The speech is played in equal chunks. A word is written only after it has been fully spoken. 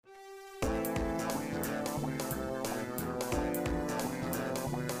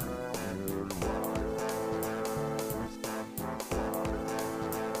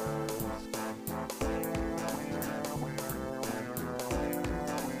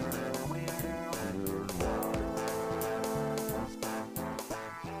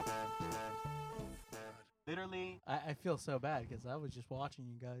I feel so bad because I was just watching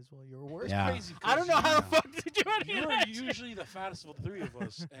you guys while you were working. Yeah. Crazy. I don't know how the fuck did you do You're that? usually the fattest of the three of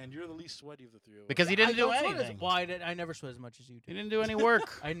us, and you're the least sweaty of the three of us. Because he I didn't do don't sweat as- anything. Well, I never sweat as much as you He do. didn't do any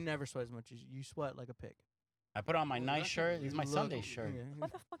work. I never sweat as much as you. You sweat like a pig. I put on my Well, nice that's shirt. a- This is my You Sunday look- shirt. yeah.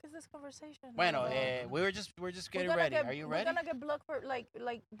 What the fuck is this conversation? Bueno, Oh. we're just getting We're gonna ready. get- Are you We're ready? gonna get blocked for like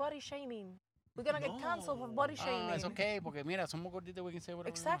body shaming. We're gonna get canceled for body shaming. It's okay, porque mira, somos gorditos, we can say whatever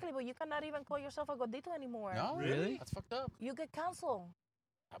Exactly, but you cannot even call yourself a gordito anymore. we want. No? Really? That's fucked up. You get canceled.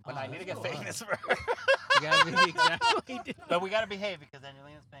 But Oh, I need to get that's a lot. famous first. You gotta be exactly. But we gotta behave because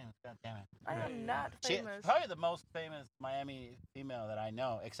Angelina's famous. God damn it. I am not She's famous. probably the most famous Miami female that I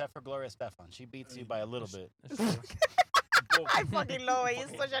know, except for Gloria Estefan. She beats you by a little bit. That's true. I fucking love it.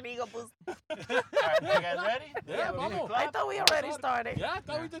 He's such an ego boost. All right, you guys ready? Yeah, we vamos. clap? I thought we already started. Yeah, I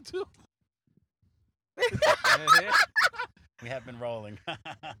thought we did too. We have been rolling.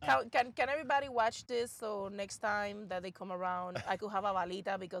 Can everybody watch this so next time that they come around, I could have a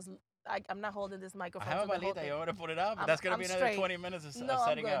balita because I'm not holding this I microphone. have a for the whole balita. thing. You want to put it up? I'm- That's gonna I'm be another straight. 20 minutes of No, I'm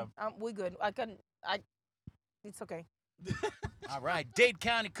setting good. up. We're good. It's okay. All right, Dade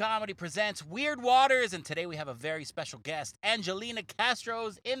County Comedy presents Weird Waters, and today we have a very special guest, Angelina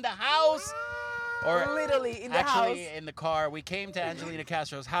Castro's in the house, or Literally in the actually house. in the car. We came to Angelina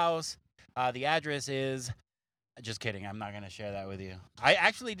Castro's house. The address is. Just kidding. I'm not gonna share that with you. I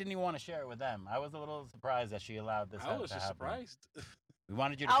actually didn't even want to share it with them. I was a little surprised that she allowed this I was to just happen. surprised. We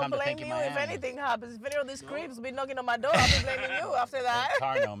wanted you to I'll come to blame think you in Miami. if anything happens. If any of these No. creeps be knocking on my door, I'll be blaming you after that.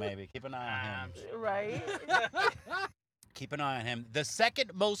 Carno, maybe. Keep an eye on him. Right? Keep an eye on him. The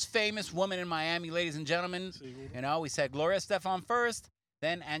second most famous woman in Miami, ladies and gentlemen. You know, we said Gloria Estefan first,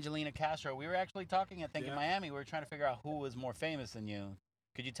 then Angelina Castro. We were actually talking at Think in Yeah. Miami. We were trying to figure out who was more famous than you.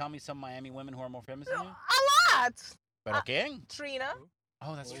 Could you tell me some Miami women who are more famous than you? A lot. Pero quién? Trina.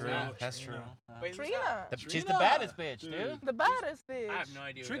 Oh, that's Oh, true. yeah, That's Trina. true. Wait, who's Trina. that? She's the Trina, baddest bitch, dude. dude. The baddest bitch. I have no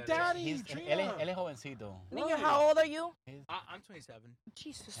idea. Trick who that is. Daddy. He's, Trina. él es jovencito. Niño, how old are you? I'm 27.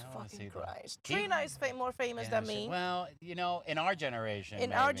 Jesus I don't wanna fucking see that. Christ. He- Trina is more famous Yeah, than me. Well, you know, in our generation.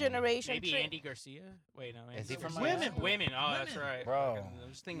 In our maybe. generation, Maybe Andy Garcia. Wait, no. Is he from Garcia. Miami? Women. Oh, that's Women. right. Bro. Fucking- I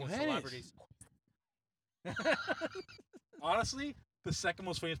was thinking Mujeres. celebrities. Honestly, the second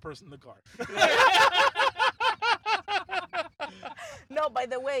most famous person in the car. No, by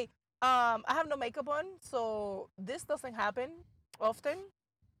the way, I have no makeup on, so this doesn't happen often.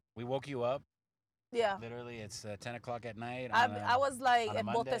 We woke you up. Yeah. Literally, it's 10 o'clock at night. I was like on a at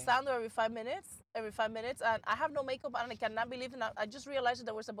Monday? bostezando every 5 minutes, and I have no makeup on. I cannot believe it. I just realized that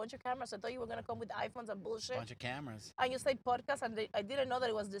there was a bunch of cameras. I thought you were gonna come with iPhones and bullshit. bunch of cameras. And you say podcast, and I didn't know that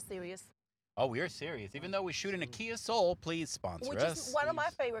it was this serious. Oh, we're serious. Even though we shoot in a Kia Soul, please sponsor Which us. is one of my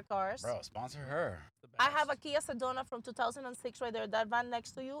favorite cars. Bro, sponsor her. The I have a best. Kia Sedona from 2006 right there. That van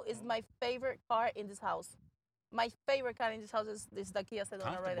next to you is my favorite car in this house. My favorite car in this house is the Kia Sedona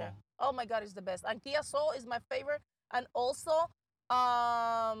right there. Comfortable. Oh my God, it's the best. And Kia Soul is my favorite. And also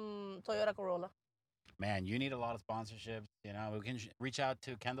Toyota Corolla. Man, you need a lot of sponsorships. You know, we can reach out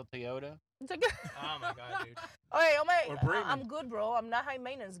to Kendall Toyota. Oh my god, dude. Okay, Or Brayman. I'm good, bro. I'm not high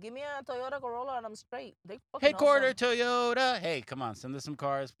maintenance. Give me a Toyota Corolla and I'm straight. They fucking Hey, Quarter awesome. Toyota. Hey, come on, send us some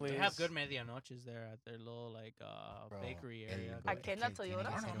cars, please. They have good medianoches there at their little like Bro, bakery el area. I cannot tell you what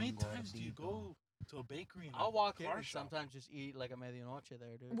I don't know, how many Ser un times do you gordito. go to a bakery and I'll walk in car and shop? sometimes just eat like a medianoche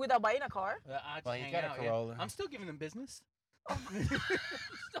there, dude. Without buying a car? I just Well, he's hang got a out, Corolla. I'm still giving them business.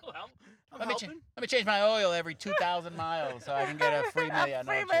 Still help. I'm Let me, helping. let me change my oil every 2,000 miles so I can get a free A medianoche.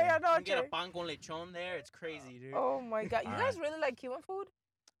 free You can medianoche. get a pan con lechon there. It's crazy, dude. Oh my God. You All guys really like Cuban food?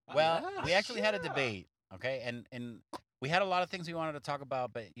 Well, Ah, we actually had a yeah. debate, okay? And we had a lot of things we wanted to talk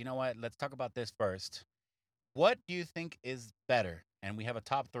about, but you know what? Let's talk about this first. What do you think is better? And we have a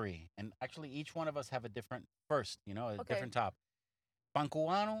top 3. And actually, each one of us have a different first, you know, a Okay. different top. Pan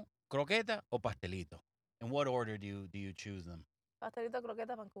cubano, croqueta, o pastelito? In what order do you choose them? Pastelito,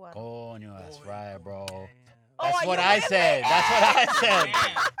 croqueta, pan cubano. Coño, that's Coño, right, bro. Yeah. Oh, That's are what you I with said. me? That's what I said.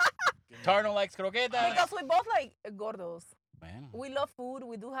 Man. Tarno likes croqueta. Because we both like gordos. Man, We love food.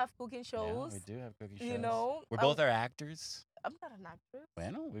 We do have cooking yeah, shows. we do have cooking shows. You know? we both are actors. I'm not an actress.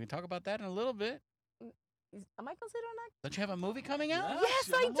 Bueno, we can talk about that in a little bit. Am I considered an actress? Don't you have a movie coming out?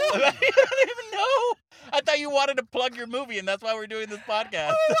 Yes, I you do. know. I don't even know. I thought you wanted to plug your movie, and that's why we're doing this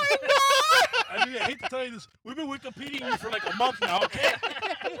podcast. Oh my God! I mean, I hate to tell you this. We've been Wikipediaing you for like a month now, okay? Bro,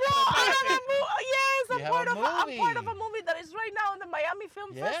 I have a yes, You I'm have part a of I'm part of movie. a movie that is right now in the Miami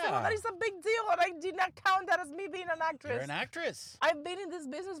Film Festival. Yeah. That is a big deal, and I did not count that as me being an actress. You're an actress. I've been in this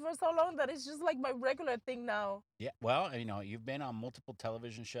business for so long that it's just like my regular thing now. Yeah. Well, you've been on multiple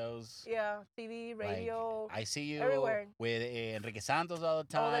television shows. Yeah, TV, radio, I see you everywhere. with Enrique Santos all the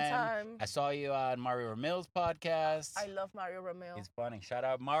time. all the time. I saw you on Mario Ramil's podcast. I love Mario Romeo. He's funny. Shout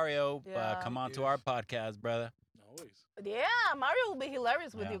out Mario. Yeah. Come on to Yes. our podcast, brother. Always. Yeah, Mario will be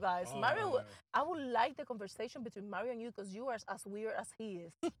hilarious with Yeah. you guys. Oh, Mario, yeah. I would like the conversation between Mario and you because you are as weird as he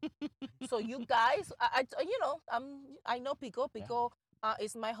is. So you guys, I know Pico. Pico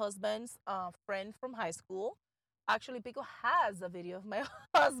is my husband's friend from high school. Actually, Pico has a video of my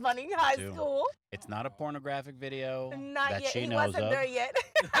husband in high Dude. school. It's not a pornographic video Not that yet. she He knows wasn't of. there yet.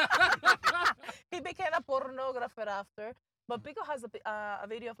 He became a pornographer after. But Pico has a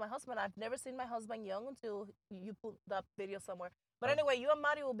video of my husband. I've never seen my husband young until you put that video somewhere. But Oh. anyway, you and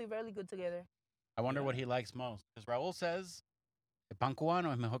Mario will be really good together. I wonder what he likes most. Because Raul says, el pan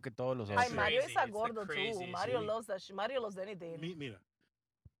cubano es mejor que todos los Ay, otros. Mario is crazy. a It's the gordo too. craziest Mario thing. loves that. Mario loves anything. Mira.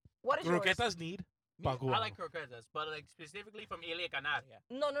 What is yours? Croquetas need. Me, I Pacuano. like croquetas, but like specifically from Ilia Canaria.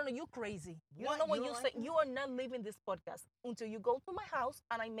 No, you crazy. You What? don't know when You you don't say like them? you are not leaving this podcast until you go to my house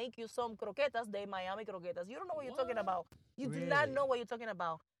and I make you some croquetas de Miami croquetas. You don't know what you're talking What? about. You do not Really? know what you're talking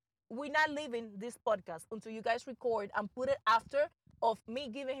about. We're not leaving this podcast until you guys record and put it after of me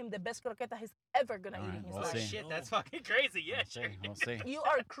giving him the best croqueta he's ever gonna eat in Alright, his we'll Oh life. see. shit, that's fucking crazy. Yeah, We'll sure. see. We'll see. You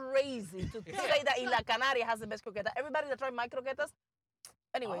are crazy to say that Isla Canaria has the best croqueta. Everybody that tried my croquetas,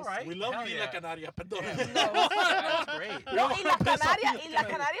 anyways. All right. We love Hell Isla yeah. Canaria. Perdón. No. That's great. No, No, Isla empezamos Canaria, con Isla Canaria.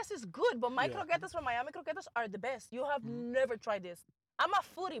 Canarias is good, but my Yeah. croquetas from Miami croquetas are the best. You have never tried this. I'm a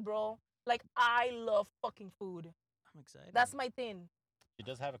foodie, bro. Like, I love fucking food. I'm excited. That's my thing. She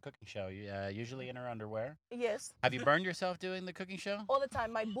does have a cooking show. Usually in her underwear. Yes, Have you burned yourself doing the cooking show? all the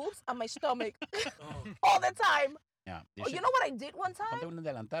time. My boobs and my stomach. Oh. All the time. Yeah. Oh, you know what I did one time? Ponte un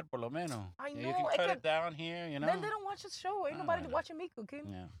delantal por lo menos. I You know, can I cut can- it down here, you know. Then they don't watch the show. Ain't Oh, nobody I know. watching me cooking.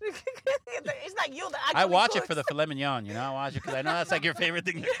 Yeah. It's like you that I actually watch it cooks. for the filet mignon, you know. I watch it because I know that's like your favorite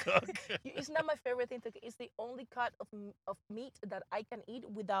thing to cook. It's not my favorite thing to cook. It's the only cut of meat that I can eat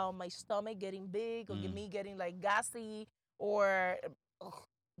without my stomach getting big or Mm. me getting like gassy or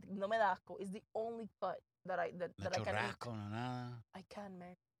no me da asco. It's the only cut that I No that I can eat. churrasco, no nada. I can,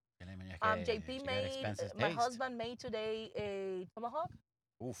 man. Filet mignon, es que JP she got made expensive my taste. husband made today a tomahawk.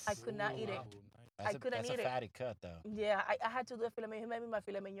 Oof. I could not eat it. That's I couldn't that's eat a it. fatty cut though. Yeah, I had to do a filet mignon. He made me my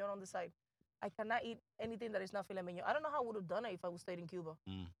filet mignon on the side. I cannot eat anything that is not filet mignon. I don't know how I would have done it if I was stayed in Cuba.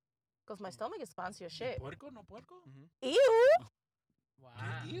 Mm. Because my stomach is fancy as shit. Puerco, no puerco. Ew! Wow.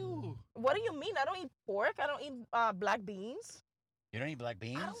 Ew. What do you mean? I don't eat pork. I don't eat black beans. You don't eat black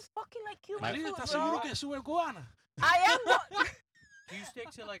beans? I don't fucking like Cuban My- María, food, ¿estás seguro bro. que es súper cubana? I am. Do you stick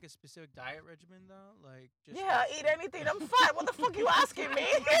to like a specific diet regimen though? Like just Yeah, eat anything. I'm fine. What the fuck you asking me?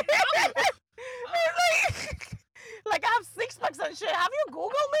 Like I have six packs and shit. Have you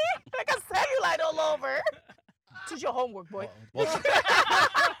Googled me? Like a cellulite all over. Teach your homework, boy. Well,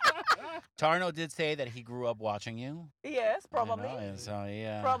 Tarno did say that he grew up watching you. Yes, you know, probably. and so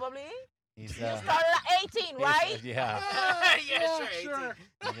yeah, Probably. he's You started at 18, right? Yeah. Yeah, sure, sure.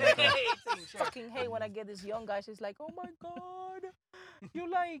 18. Yeah. 18, sure. Fucking hate when I get this young guy. She's like, oh my god, you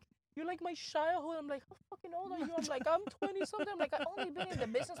like my childhood. I'm like, how fucking old are you? I'm like, I'm 20 something. I'm like, I've only been in the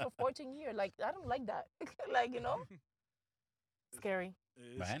business for 14 years. Like, I don't like that. Like, you know, scary.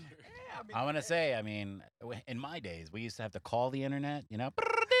 Es Man. que- I want to say, I mean, in my days, we used to have to call the internet, you know,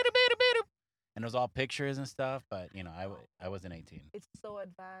 and it was all pictures and stuff. But you know, I wasn't 18 It's so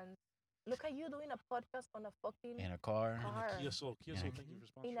advanced. Look at you doing a podcast on a fucking in a car, car Kia Soul, Yeah. thank you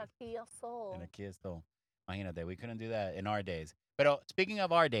for in a sponsoring. Kia Soul. in a Kia Soul. Imagínate, we couldn't do that in our days. But speaking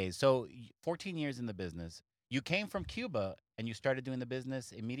of our days, so 14 years in the business, you came from Cuba and you started doing the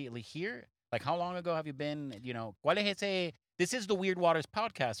business immediately here. Like, how long ago have you been? You know, ¿cuál es ese? This is the Weird Waters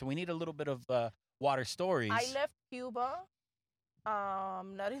podcast, so we need a little bit of water stories. I left Cuba.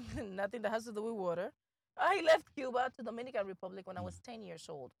 Nothing that has to do with water. I left Cuba to Dominican Republic when I was 10 years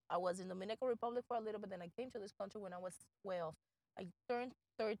old. I was in Dominican Republic for a little bit, then I came to this country when I was 12. I turned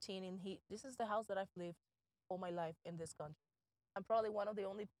 13 and this is the house that I've lived all my life in this country. I'm probably one of the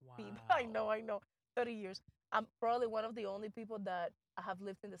only people, I know, 30 years. I'm probably one of the only people that have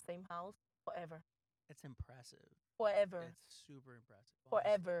lived in the same house forever. It's impressive. Forever. It's super impressive.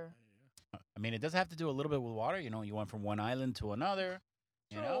 honestly. Forever. I mean, it does have to do a little bit with water. You know, you went from one island to another.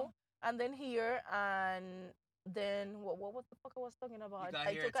 You True. know, And then here, and then what was the fuck I was talking about? got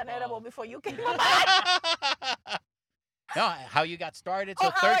I here took at an edible 12. before you came. No, how you got started. Oh,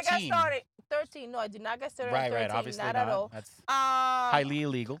 So how 13. I got started? 13. No, I did not get started Right, at 13. right. Obviously not not. at all. That's Um, highly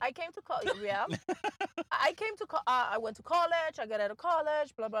illegal. I came to college. Yeah. I came to I went to college. I got out of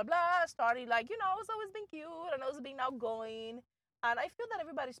college. Blah blah blah. Started like I was always being cute and I was being outgoing. And I feel that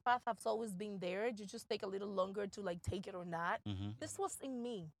everybody's path has always been there. You just take a little longer to like take it or not. Hmm. This was in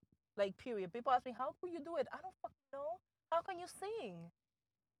me, like period. People ask me, how could you do it? I don't fucking know. How can you sing?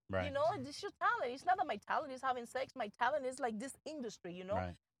 Right. It's your talent. It's not that my talent is having sex. My talent is like this industry.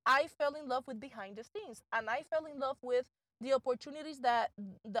 Right. I fell in love with behind the scenes, and I fell in love with the opportunities that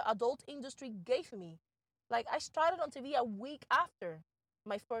the adult industry gave me. Like I started on TV a week after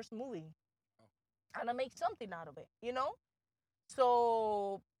my first movie, and I made something out of it.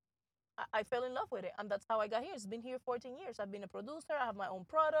 So I fell in love with it, and that's how I got here. It's been here 14 years. I've been a producer. I have my own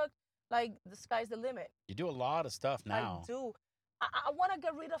product. Like the sky's the limit. You do a lot of stuff now. I do. I want to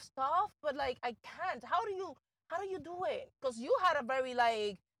get rid of stuff, but like I can't. How do you do it? Because you had a very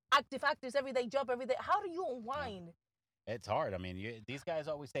like active everyday job every day. How do you unwind? It's hard. I mean, these guys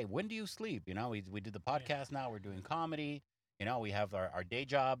always say, "When do you sleep?" We do the podcast now. We're doing comedy. We have our day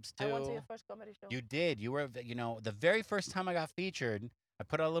jobs too. I went to your first comedy show. You did. You were, the very first time I got featured, I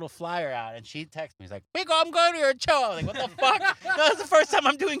put a little flyer out, and she texted me. She's like, "Pico, I'm going to your show." I was like, "What the fuck? No, that's the first time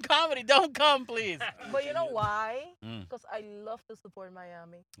I'm doing comedy. Don't come, please." But you know why? Mm. Because I love to support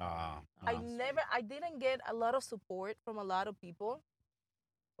Miami. Ah, I didn't get a lot of support from a lot of people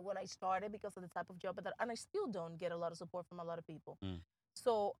when I started because of the type of job that, and I still don't get a lot of support from a lot of people. Mm.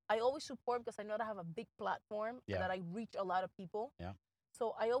 So I always support because I know that I have a big platform Yeah. and that I reach a lot of people. Yeah.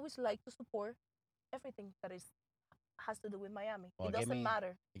 So I always like to support everything that has to do with Miami. Well, It give doesn't me-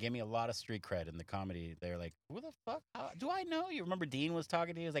 matter. It gave me a lot of street cred in the comedy. They're like, "Who the fuck? Do I know you?" Remember Dean was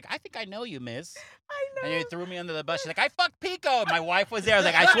talking to you? He was like, "I think I know you, miss." I know. And you threw me under the bus. She's like, "I fucked Pico." And my wife was there. I was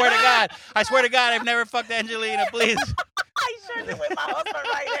like, "I swear to God, I've never fucked Angelina, please." I sure did with my husband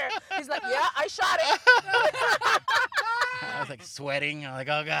right there. He's like, yeah, I shot it. I was like sweating. I'm like,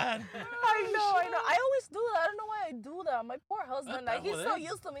 "Oh God." I know. I always do that. I don't know why I do that. My poor husband, like, he's so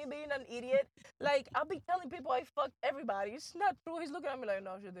used to me being an idiot. Like, I'll be telling people I fucked everybody. It's not true. He's looking at me like,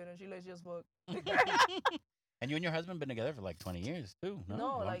 no, she didn't. She let you just fuck. And you and your husband been together for like 20 years too. No, No,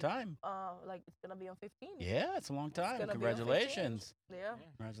 long like, time. Like it's gonna be on 15. Yeah, it's a long time. gonna be on 15. Congratulations. Yeah.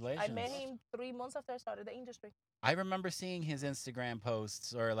 Congratulations. I met him 3 months after I started the industry. I remember seeing his Instagram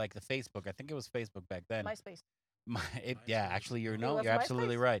posts or like the Facebook. I think it was Facebook back then. MySpace. Yeah, actually, was you're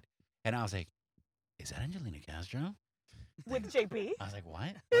absolutely MySpace. right. And I was like, "Is that Angelina Castro?" With JP. I was like,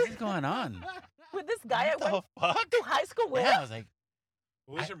 "What? What is going on?" With this guy I What went the fuck? to high school with. Yeah, I was like,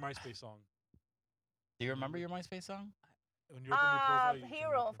 What was I- your MySpace song? "Do you remember your MySpace song?" When you open your profile, you can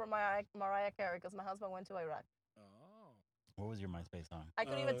Hero look from Mariah Carey because my husband went to Iraq. Oh. What was your MySpace song? I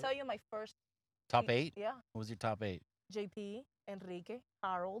couldn't even Uh, tell you my first. Top 8? Yeah. What was your top 8? JP, Enrique,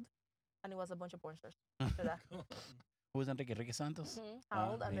 Harold, and it was a bunch of porn stars after that. Who was Enrique Santos?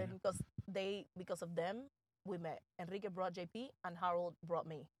 Harold, and yeah. then because of them, we met. Enrique brought JP, and Harold brought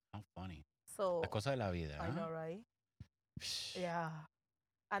me. How funny. So La cosa de la vida. I huh? know, right? Yeah.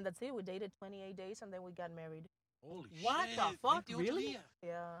 And that's it. We dated 28 days, and then we got married. Holy What shit. the fuck? 28 Really? días.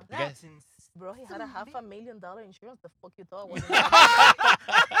 Yeah. You guys- That's ins- Bro, he had a $500,000 insurance. The fuck you thought?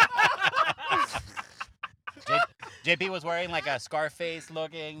 JP was wearing like a Scarface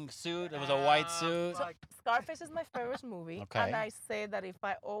looking suit. It was a white suit. fuck. Scarface is my favorite movie, Okay. and I said that if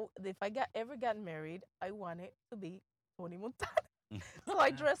I ever got married, I want it to be Tony Montana. So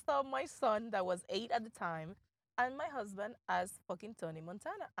I dressed up my son that was 8 at the time, and my husband as fucking Tony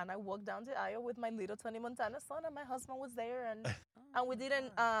Montana, and I walked down the aisle with my little Tony Montana son, and my husband was there, and we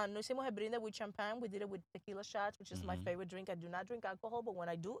didn't no hicimos el brinde with champagne. We did it with tequila shots, which is my Mhm. favorite drink. I do not drink alcohol, but when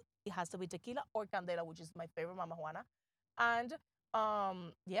I do, it has to be tequila or candela, which is my favorite, Mama Juana. And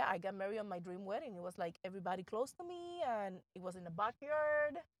yeah, I got married on my dream wedding. It was like everybody close to me, and it was in the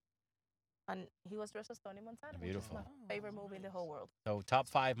backyard. And he was dressed as Tony Montana, which is Beautiful. my favorite movie in the whole world. So top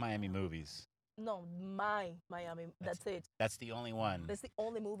 5 Miami movies. No, my Miami. That's it. That's the only one. That's the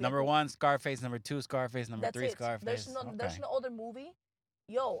only movie. I Number could- 1, Scarface. Number 2, Scarface. Number That's 3, it. Scarface. There's no other movie.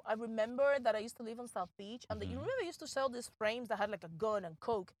 Yo, I remember that I used to live on South Beach, and you Mhm. remember I used to sell these frames that had like a gun and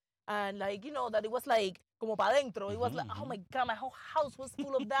coke, and like that it was like como pa dentro. It was like, oh my god, my whole house was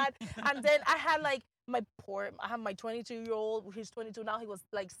full of that. And then I had like I have my 22-year-old. He's 22 now. He was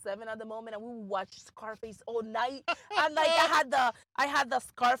like 7 at the moment, and we would watch Scarface all night. And like I had the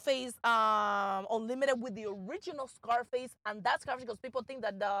Scarface Unlimited with the original Scarface, and that Scarface because people think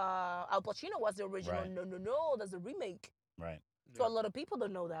that the Al Pacino was the original. Right. No, that's a remake. Right. So a lot of people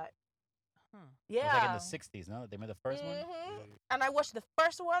don't know that. Huh. It was Yeah. like in the 60s, no? They made the 1st one? Mhm. And I watched the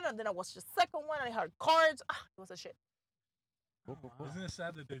first one, and then I watched the second one, and I heard cards. It was a shit. Cool, cool, cool. Isn't it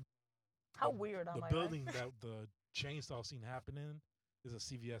sad that How weird am the I? building that the chainsaw scene happened in is a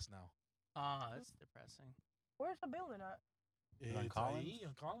CVS now? Ah, that's depressing. Where's the building at? Is it on It's Collins? IE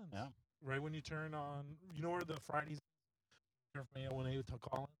on Collins. Yeah. Right when you turn on, you know where the Fridays turn from 818 to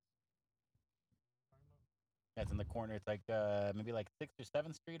Collins? Yeah, it's in the corner. It's like maybe like 6th or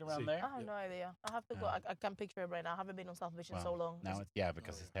 7th Street around See. there. I have Yep. no idea. I have to go. Yeah. I can't picture it right now. I haven't been on South Beach in so Well, long. Now It's, it's yeah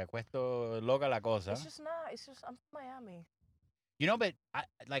because Oh, se ha puesto loca la cosa. it's just not. It's just I'm from Miami. You know, but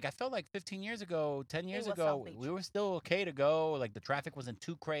I felt like 15 years ago, 10 years was ago, South Beach. we were still okay to go. Like the traffic wasn't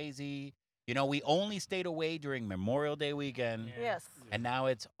too crazy. You know, we only stayed away during Memorial Day weekend, Yeah. Yes. and now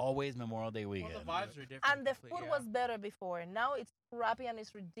it's always Memorial Day Well, weekend. the vibes are different. And the complete- food yeah. was better before. Now it's crappy and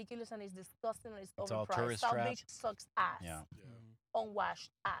it's ridiculous and it's disgusting and it's It's all overpriced. tourist South trap. Beach sucks ass. Yeah. Yeah. Mhm.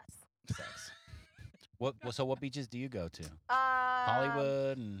 Unwashed ass. Sucks. So what beaches do you go to? Um,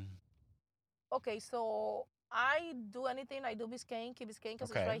 Hollywood and Okay, so I do anything. I do Biscayne, Key Biscayne,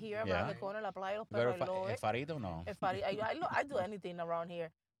 because Okay, it's right here yeah. around the corner. La Playa de los you go Perros. to I love El it. Farido? No. If I do anything around here.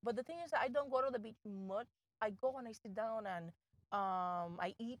 But the thing is, I don't go to the beach much. I go and I sit down and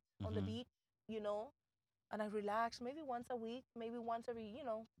I eat on the Mhm. beach, and I relax maybe once a week, maybe once every,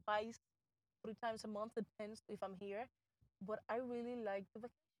 twice, 3 times a month, depends if I'm here. But I really like the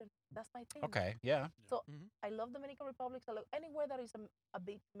vacation. That's my thing. Okay, yeah. So Mhm. I love Dominican Republic. I love anywhere that is a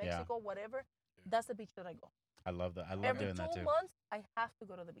beach, Yeah. Mexico, whatever. Yeah. That's the beach that I go. I love that. I love Every doing that 2 too. months, I have to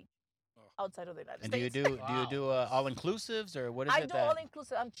go to the beach Oh. outside of the United And do you States. do Wow. all inclusives or what is I it do that? all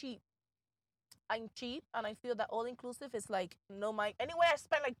inclusive. I'm cheap. And I feel that all inclusive is like anyway. I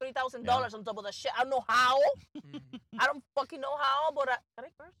spend like $3,000 on top of the shit. I don't know how. Mhm. I don't fucking know how, but can I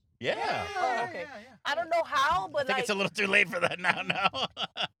curse? Yeah. Oh, okay. Yeah. I don't know how, I but think like it's a little too late for that now. No.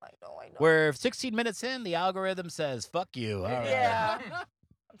 I know. We're 16 minutes in. The algorithm says "fuck you." All right. Yeah.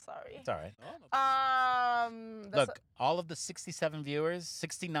 I'm sorry. It's all right. Oh, no. That's Look, all of the 67 viewers,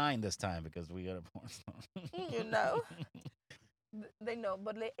 69 this time because we got a porn star. You know. They know,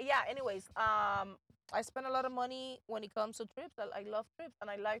 but yeah. Anyways, I spend a lot of money when it comes to trips. I love trips, and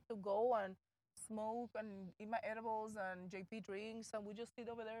I like to go and smoke and eat my edibles and JP drinks, and we just sit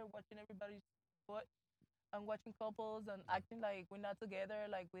over there watching everybody's foot and watching couples and acting like we're not together,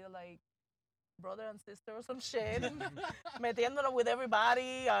 like we're like brother and sister or some shit, and metiéndonos with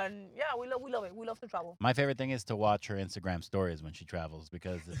everybody, and yeah, we love it. We love to travel. My favorite thing is to watch her Instagram stories when she travels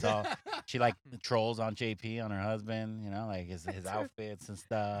because it's all she like trolls on JP on her husband, like his outfits and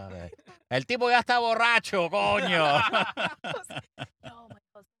stuff. Like, El tipo ya está borracho, coño. No, my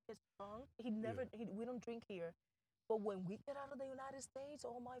husband gets drunk. We don't drink here. But when we get out of the United States,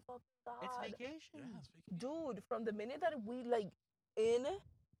 oh my fucking God. It's vacation. Yeah, it's vacation. Dude, from the minute that we in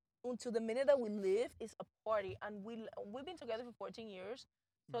until the minute that we live is a party. And we've been together for 14 years.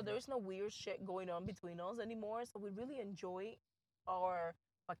 So Mhm. there is no weird shit going on between us anymore. So we really enjoy our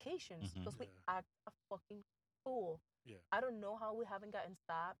vacations Mhm. because we Yeah. act a fucking fool. Yeah. I don't know how we haven't gotten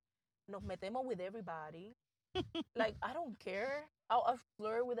stopped. Nos metemos with everybody. Like, I don't care. I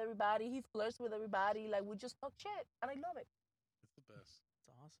flirt with everybody. He flirts with everybody. Like, we just talk shit. And I love it. It's the best. It's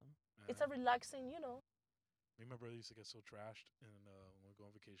awesome. It's Yeah. a relaxing, Me and my brother used to get so trashed, and when we go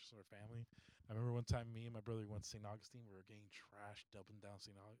on vacations with our family, I remember one time me and my brother went to St. Augustine. We were getting trashed up and down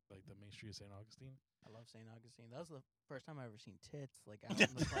like the main street of St. Augustine. I love St. Augustine. That was the first time I ever seen tits like out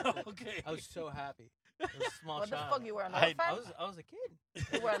in the public. Okay. I was so happy. It was a small What the child. fuck, you were an I orphan? I was a kid.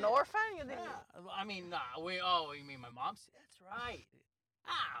 You were an orphan? You didn't... Yeah. I mean, you mean my mom's? That's right.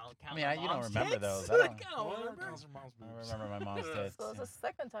 I don't count I mean, my you don't mom's remember tits. those. I Like, don't- I don't Well, remember. counts her mom's I boobs. remember my mom's tits. So it's the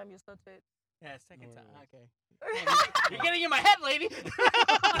second time you saw it. Yeah, second time. Whoa. Okay. You're getting in my head, lady.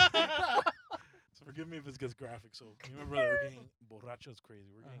 So forgive me if this gets graphic. So me and my brother were getting borrachos crazy.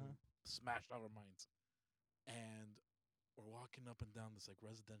 We're getting smashed out of our minds. And we're walking up and down this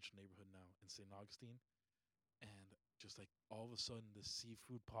residential neighborhood now in St. Augustine. And just all of a sudden this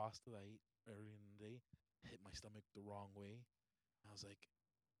seafood pasta that I ate earlier in the day hit my stomach the wrong way.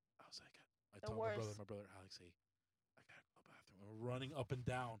 I told worst. my brother Alex, hey, I gotta go to the bathroom. And we're running up and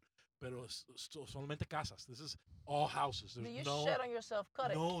down. Pero solamente casas. This is all houses. There's Did you no shit on yourself?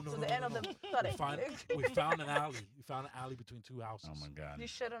 Cut it. No, To no, the no, end no, of the... no. Cut we it. found an alley. We found an alley between two houses. Oh my god. You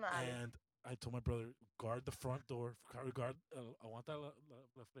shit on an alley. And I told my brother, guard the front door. Guard. Aguanta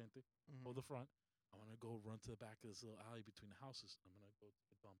la frente. Mhm. Hold the front. I want to go run to the back of this little alley between the houses. I'm gonna go to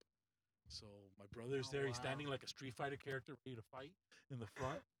the dump. So my brother's Oh, there. He's wow. standing like a Street Fighter character, ready to fight in the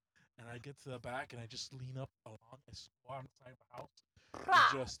front. And I get to the back and I just lean up along and squat on the side of the house. Rah!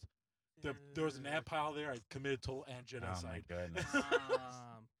 And just there was an ant pile there. I committed total ant Oh my genocide. goodness.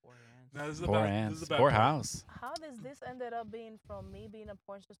 Poor ants. Now this is the Poor bad. This ants. is the bad Poor part. house. How does this ended up being from me being a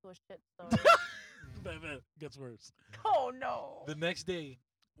porn star to a shit story? But gets worse. Oh no. The next day,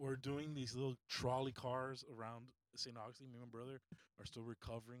 we're doing these little trolley cars around St. Augustine. Me and my brother are still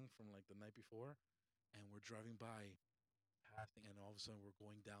recovering from like the night before, and we're driving by, passing, and all of a sudden we're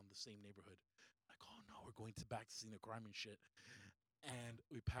going down the same neighborhood. Like, oh no, we're going to back to scene of crime and shit. And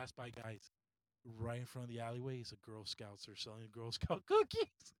we pass by guys. Right in front of the alleyway is a Girl Scouts. They're selling Girl Scout cookies.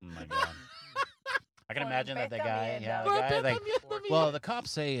 Oh my god. I can Por imagine that the esta guy, mierda. the guy, like, well, the cops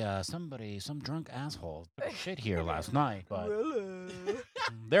say some drunk asshole took a shit here last night, but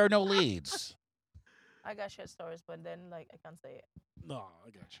there are no leads. I got shit stories, but then like I can't say it. No, I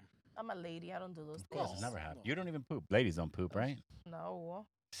got you. I'm a lady. I don't do those Of course, things. it's never happened. No. You don't even poop. Ladies don't poop, right? No.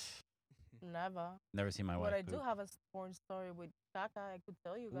 Never. Never seen my wife But I poop. do have a porn story with Kaka. I could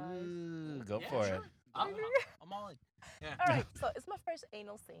tell you guys. Ooh, go Yeah, for sure. it. I'm all in. Yeah. All right. So it's my first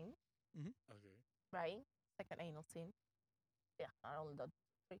anal scene, Okay. right? Second anal scene. Yeah, not only that.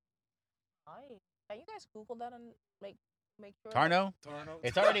 Hi. Can you guys Google that and make sure? Tarno, Tarno.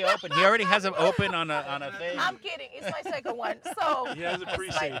 it's already open. He already has it open on a thing. I'm kidding. It's my second one. So He has a it's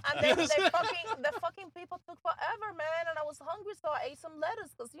pre-save. like, and then the fucking people took forever, man. And I was hungry, so I ate some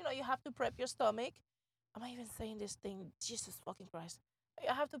lettuce because you have to prep your stomach. Am I even saying this thing? Jesus fucking Christ! You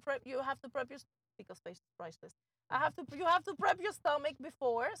have to prep your because face is priceless. You have to prep your stomach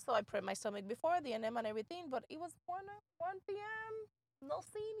before. So I prepped my stomach before the enema and everything. But it was 1 p.m. No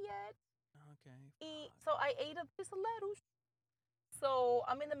scene yet. Okay. So I ate a piece of lettuce. So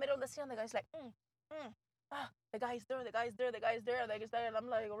I'm in the middle of the scene, and the guy's like, the guy's there, the guy's there, the guy's there, the guy's there, and I'm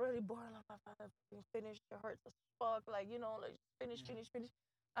like already bored. I'm finished. It hurts as fuck. Like like finish.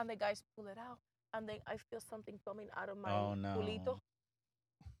 And the guys pull it out, and then I feel something coming out of my Oh, no. culito.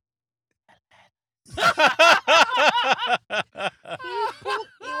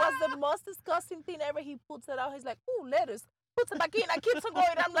 It was the most disgusting thing ever. He puts it out. He's like, ooh, lettuce. Puts it back in. I keeps on going.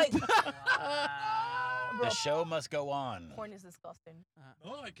 I'm like, The show must go on. porn is disgusting.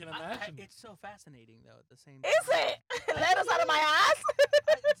 Oh, I can imagine. It's so fascinating though. At the same time. Is it? Lettuce out of my ass?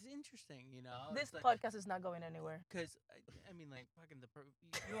 It's interesting, This It's like, podcast is not going anywhere. because I mean, like fucking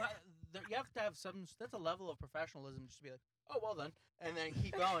you have to have some. That's a level of professionalism just to be like, oh well then, and then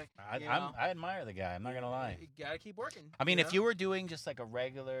keep going. I admire the guy. I'm not gonna lie. You gotta keep working. I mean, if you were doing just like a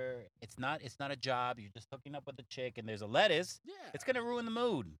regular, it's not a job. You're just hooking up with a chick, and there's a lettuce. Yeah. It's gonna ruin the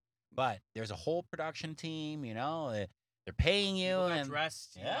mood. But there's a whole production team. They're paying you, people got and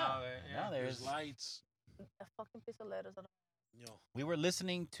dressed, yeah, There's there's. lights. A fucking piece of lettuce. We were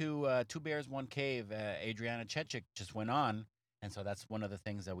listening to Two Bears One Cave. Adriana Chechik just went on, and so that's one of the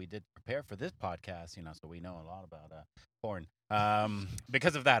things that we did prepare for this podcast. So we know a lot about porn.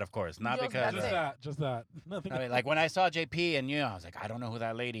 Because of that, of course, not Just because. that's it. Just that. Nothing. I mean, like when I saw JP and I was like, I don't know who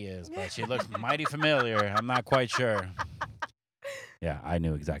that lady is, but she looks mighty familiar. I'm not quite sure. Yeah, I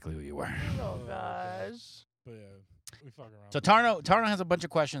knew exactly who you were. Oh gosh. But yeah, we fuck around. So Tarno has a bunch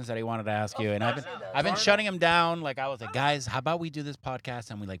of questions that he wanted to ask you, and I've been Tarno- shutting him down. Like I was like, guys, how about we do this podcast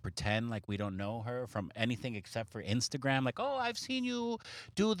and we like pretend like we don't know her from anything except for Instagram. Like, oh, I've seen you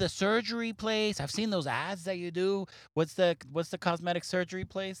do the surgery place. I've seen those ads that you do. What's the cosmetic surgery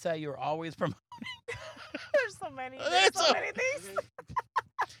place that you're always promoting? There's so many. There's There's so so- many things.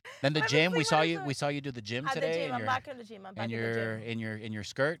 Then the Let me gym, see we what saw I you. do. We saw you do the gym At the today. gym, I'm back in the gym. I'm back in in your the gym. in your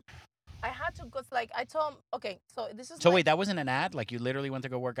skirt. I had to because like I told him, okay, so this is. So my- wait, that wasn't an ad. Like you literally went to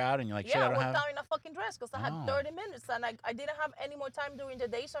go work out, and you're like, shit, Yeah, I I don't worked have. out in a fucking dress because I had Oh. 30 minutes and I didn't have any more time during the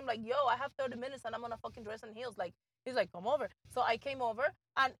day. So I'm like, yo, I have 30 minutes and I'm on a fucking dress and heels. Like, he's like, come over. So I came over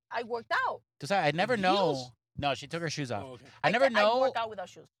and I worked out. Cause I never know. Heels? No, she took her shoes off. Oh, okay. I never I know. work out without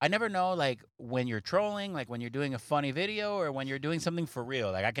shoes. I never know, like when you're trolling, like when you're doing a funny video, or when you're doing something for real.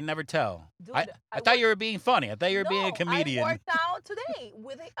 Like I can never tell. Dude, I thought you were being funny. I thought you were being a comedian. I worked out today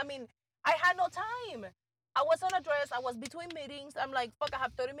I had no time. I was on a dress. I was between meetings. I'm like, fuck, I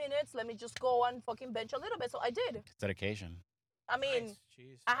have 30 minutes. Let me just go and fucking bench a little bit. So I did. It's dedication. I mean, Nice.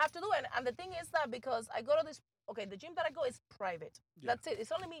 Jeez. I have to do it. And the thing is that because I go to the gym that I go is private. Yeah. That's it.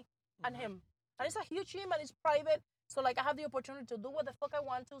 It's only me and him. And it's a huge gym and it's private. So like I have the opportunity to do what the fuck I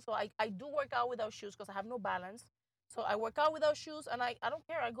want to. So I do work out without shoes because I have no balance. So I work out without shoes and I don't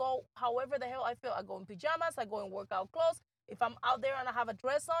care. I go however the hell I feel. I go in pajamas. I go in workout clothes. If I'm out there and I have a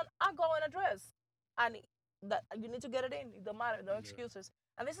dress on, I go in a dress. And that you need to get it in. It don't matter. No excuses.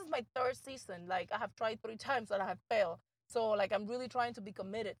 And this is my third season. Like I have tried 3 times and I have failed. So like I'm really trying to be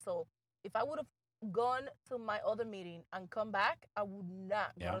committed. So if I would have gone to my other meeting and come back, I would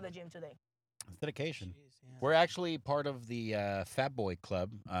not Yeah. go to the gym today. It's dedication. Jeez, yeah. We're actually part of the Fat Boy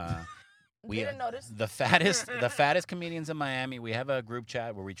Club. We Didn't notice. the fattest comedians in Miami. We have a group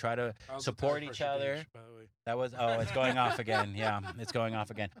chat where we try to How's the support tire each pressure other. gauge, by the way? boy. That was it's going off again. Yeah, it's going off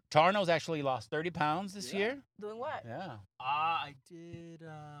again. Tarno's actually lost 30 pounds this Yeah. year. Doing what? Yeah. I did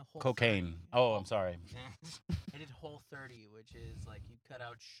Whole Cocaine. 30. Oh, I'm sorry. I did Whole 30, which is like you cut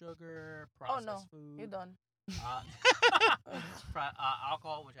out sugar, Oh processed no, food. you're done. Uh,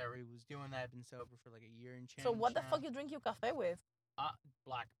 alcohol, which I already was doing that. I've been sober for like a year and change. So what the now. fuck you drink your cafe with?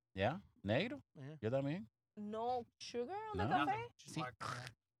 Black. Yeah. Negro. Yeah. You know what I mean? No sugar on the No. cafe? Nothing, just See- black, yeah.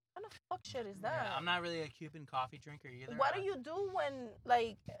 What the fuck shit is Yeah, that? I'm not really a Cuban coffee drinker either. What do you do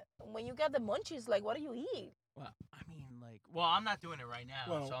when you get the munchies? Like, what do you eat? Well, I mean, well, I'm not doing it right now,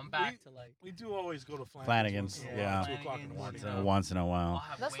 Well, so I'm back to like. We do always go to Flanagan's, once in a yeah. while, 2 o'clock in the Flanagan's, morning. you know. Once in a I'll while.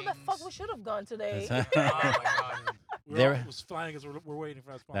 have That's where the fuck we wings. should have gone today. That's- Oh my god. There- It was Flanagan's. We're waiting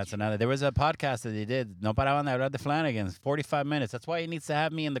for that sponsor. That's another. There was a podcast that they did. No paraban de hablar de Flanagan's. 45 minutes. That's why he needs to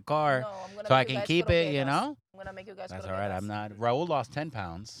have me in the car No, I'm gonna so I make you can guys keep go to it. You Vegas. know. I'm gonna make you guys That's go all to right. I'm Vegas. not. Raul lost 10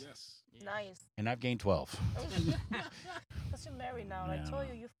 pounds, Yes. Nice. and I've gained 12. Because you're married now. and Yeah. I told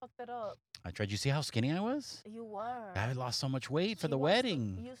you, you fucked it up. I tried. You see how skinny I was? You were. I lost so much weight for She the wants to-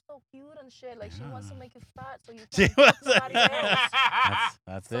 wedding. You're so cute and shit. Like she wants to Yeah. make you fat, so you She can't fuck was- somebody else.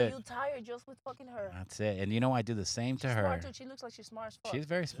 That's So it. you tired just with fucking her. That's it. And you know, I do the same to She's her. smart too. She looks like she's smart as fuck. She's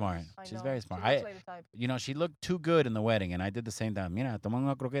very smart. I She's know. very smart. She looks like the type. You know, she looked too good in the wedding, and I did the same time. Mira, toma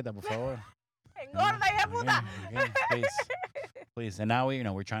una croqueta, por favor. Engorda, hija puta. Okay, please, please. And now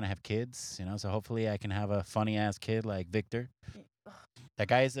we're trying to have kids. So hopefully I can have a funny ass kid like Victor. That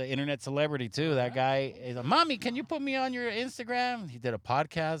guy is an internet celebrity too. That guy is a mommy. Can you put me on your Instagram? He did a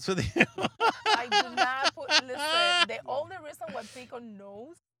podcast with you. I do not put. Listen, the only reason why Pico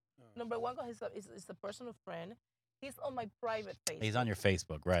knows, number one, because he's a personal friend. He's on my private Facebook. He's on your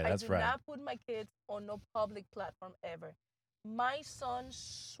Facebook, right? That's I do right. not put my kids on no public platform ever. My son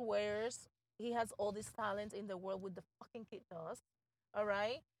swears he has all this talent in the world with the fucking kid does. All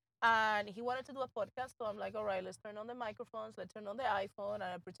right. And he wanted to do a podcast, so I'm like, all right, let's turn on the microphones, let's turn on the iPhone, and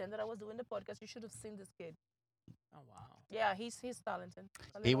I pretended I was doing the podcast. You should have seen this kid. Oh wow. Yeah, he's talented.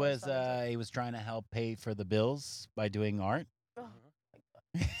 A He little was talented. trying to help pay for the bills by doing art. Oh,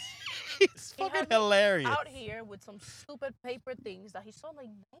 It's He fucking had me hilarious. out here with some stupid paper things that he sold like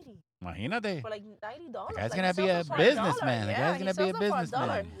 90 Imagínate. for like $90. The guy's Like, gonna he be sells a them for $1. businessman. The Yeah, guy's he gonna be sells a them for $1.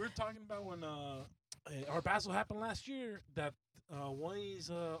 businessman. We were talking about when Art Basel happened last year that one of these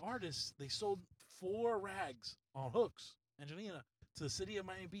artists, they sold 4 rags on hooks, Angelina, to the city of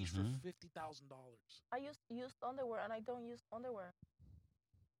Miami Beach for Mhm. $50,000. I used underwear and I don't use underwear.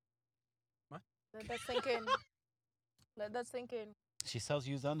 What? Let that sink in. Let that sink in. She sells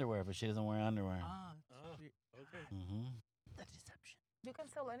used underwear, but she doesn't wear underwear. Ah, Oh, okay. hmm the deception. You can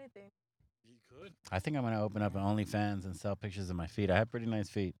sell anything. You could. I think I'm gonna open up an OnlyFans and sell pictures of my feet. I have pretty nice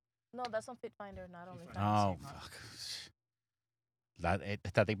feet. No, that's on Fit Finder, not only. Oh, Fancy. fuck.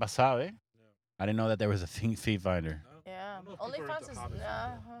 Esta tipa sabe. Yeah. I didn't know that there was a feet finder. No? Yeah. I don't know if people are OnlyFans into is hobbies like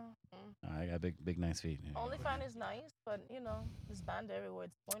that. I got big nice feet. Yeah. OnlyFans is nice, but it's banned everywhere.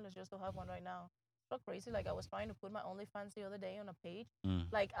 It's pointless just to have one right now. So crazy. Like I was trying to put my OnlyFans the other day on a page.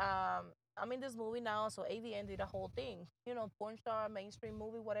 Mm. Like I'm in this movie now, so AVN did a whole thing. Porn star, mainstream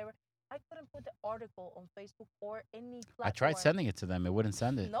movie, whatever. I couldn't put the article on Facebook or any platform. I tried sending it to them. It wouldn't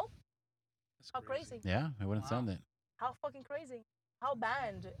send it. Nope. That's How crazy. Yeah, it wouldn't Wow. send it. How fucking crazy. How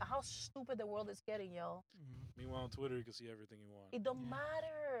banned. How stupid the world is getting, yo. Meanwhile, on Twitter, you can see everything you want. It don't Yeah.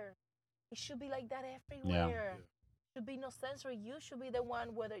 matter. It should be like that everywhere. Yeah. Should be no censoring. You should be the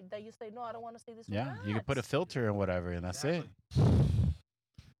one that you say, no, I don't want to see this. Yeah, you could put a Relax. filter and whatever, and that's it.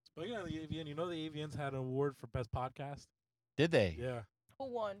 Speaking of the AVN, you know the AVNs had an award for best podcast. Did they? Yeah. Who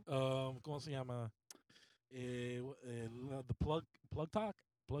won? ¿Cómo se llama? The plug talk.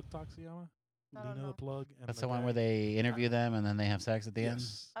 Plug talk se llama. I don't Lena the know. plug. And That's the one where they interview them and then they have sex at the end.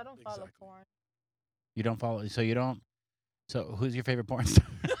 Yes, I don't follow exactly. porn. You don't follow. So you don't. So who's your favorite porn star?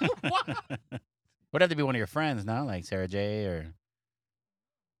 Would have to be one of your friends, now, like Sarah J. or.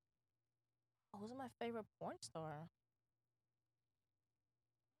 Who's my favorite porn star?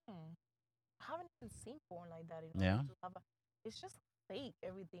 I haven't even seen porn like that. Yeah. It's just fake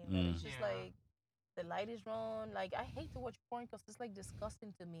everything. Mm. It's just Yeah. like the light is wrong. Like I hate to watch porn because it's like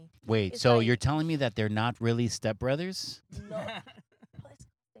disgusting to me. Wait, It's so like- you're telling me that they're not really stepbrothers? No, what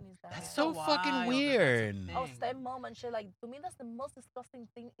disgusting is that? That's so wild fucking that that's a weird. Oh, thing. stepmom and shit. Like to me, that's the most disgusting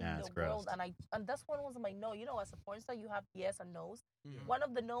thing in Yeah, it's the world. gross. And that's one was my no. As a porn star, you have yes and no's. Mhm. One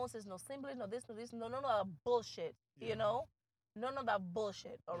of the no's is no simply, no this, no this, no that bullshit. Yeah. None of that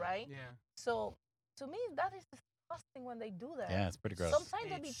bullshit. All right. Yeah. So to me, that is disgusting when they do that. Yeah, it's pretty gross. Sometimes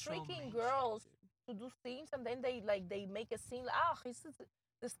they be It's so tricking mainstream, girls dude. to do things, and then they make a scene. Like,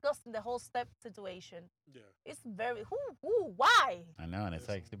 discussing the whole step situation. Yeah. It's very why? I know, and it's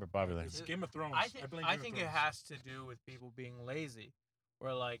like super popular. It's Game of Thrones. blame I Game think of it Thrones. has to do with people being lazy,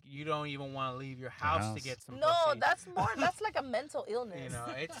 where like you don't even want to leave your house to house. get some. No, pussy. that's like a mental illness. You know,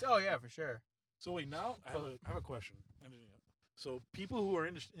 it's yeah, for sure. So wait, now I have a question. So people who are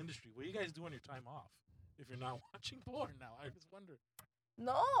in this industry, what do you guys do on your time off? If you're not watching porn now, I just wonder.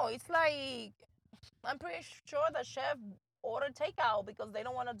 No, it's like I'm pretty sure the chef ordered takeout because they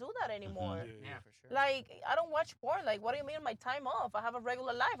don't want to do that anymore. Yeah, for sure. Like I don't watch porn. Like what do you mean my time off? I have a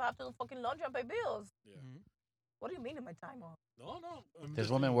regular life. I have to do fucking laundry and pay bills. Yeah. Mhm. What do you mean in my time off? No. This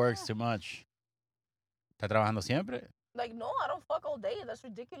woman works too much. ¿Está trabajando siempre? Like no, I don't fuck all day. That's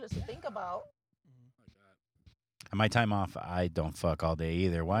ridiculous to think about. On my time off, I don't fuck all day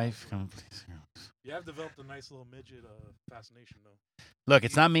either. Wife, come please. You have developed a nice little midget fascination, though. Look,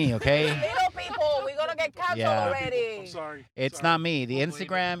 it's not me, okay? Little people, we're gonna get canceled Yeah. already. I'm sorry. It's Sorry. not me. The Don't believe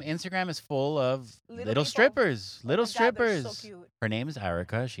it. Instagram is full of Little little people. strippers. Oh Little my God, they're strippers. so cute. Her name is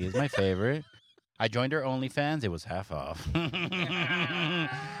Erica. She is my favorite. I joined her OnlyFans. It was half off. I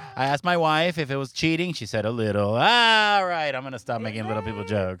asked my wife if it was cheating. She said a little. All right, I'm gonna stop Is making little people it?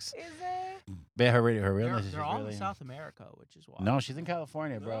 jokes. Is it? But her real They're, relationship they're all really. in South America, which is why. No, she's in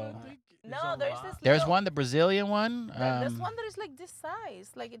California, No, bro. I think No, a there's lot. this. There's little- one, the Brazilian one. There's one that is like this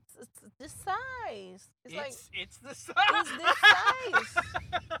size. Like it's this size. It's like It's the size. it's this size.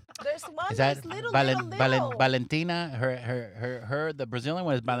 There's one is that that's little, Valen- little. Valentina? Her. The Brazilian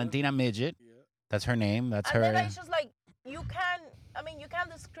one is Valentina Midget. Yeah. That's her name. That's And then her. it's just like you can't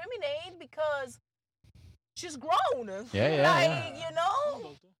discriminate because she's grown. Yeah. Like, you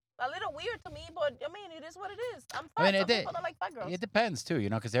know, a little weird to me, but I mean, it is what it is. I'm fat. I mean, Some people don't like fat girls. It depends too,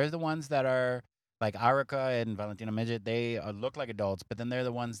 because there's the ones that are like Arica and Valentina Midget. They look like adults, but then they're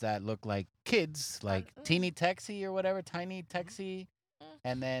the ones that look like kids, like Teeny Texie or whatever, Tiny Texie.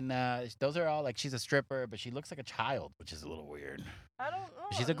 And then those are all like she's a stripper, but she looks like a child, which is a little weird. I don't know.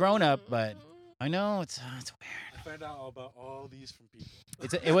 She's a grown up, but I know it's weird. I found out about all these from people.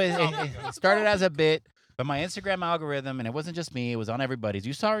 It started as a bit, but my Instagram algorithm, and it wasn't just me, it was on everybody's.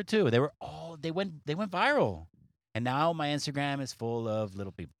 You saw it too. They went viral, and now my Instagram is full of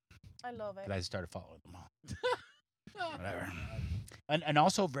little people. I love it. And I started following them all. Whatever. And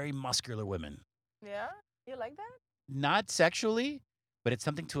also very muscular women. Yeah, you like that? Not sexually, but it's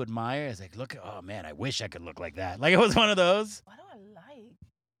something to admire. It's like, look, oh man, I wish I could look like that. Like it was one of those. What do I like?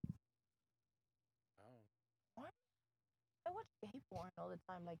 I watch gay porn all the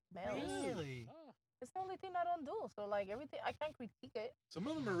time, like males. Really? It's the only thing I don't do. So like everything, I can't critique it. Some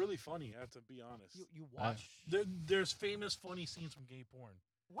of them are really funny. I have to be honest. You watch? There's famous funny scenes from gay porn.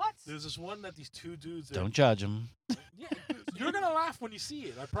 What? There's this one that these two dudes. Don't judge them. Yeah, you're gonna laugh when you see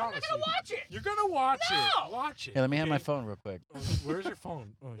it. I promise. I'm not gonna watch it. You're gonna watch No! it. Watch it. Here, let me have my okay? phone real quick. Oh, where's your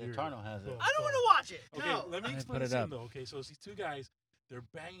phone? Oh, here. Tarno has it. Oh, I don't want sorry. to watch it. Okay, No. let me Let me explain put the it scene up. though. Okay, so it's these two guys. They're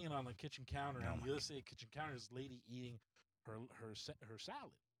banging on the kitchen counter, and Oh on my the other side of the kitchen counter is this lady eating her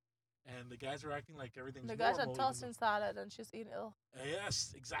salad, and the guys are acting like everything's The guys are normal. even tossing salad and she's eating. Oh,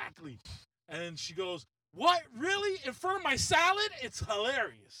 Yes, exactly. And she goes, "What? Really? In front of my salad? It's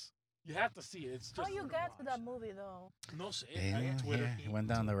hilarious. You have to see it. It's how just you a get to watch. that movie though? No, say Yeah, I got Twitter. yeah, it went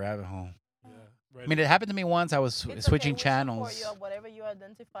down the rabbit hole. Yeah, right. I mean, it happened to me once. I was It's okay, switching we support channels. you, whatever you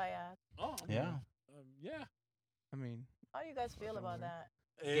identify as. Oh, Yeah. yeah. I mean, How do you guys feel about that?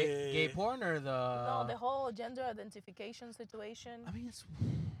 gay Eh, porn or the? No, the whole gender identification situation. I mean, it's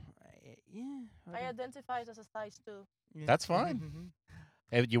yeah. I identify as a size 2. yeah. That's fine.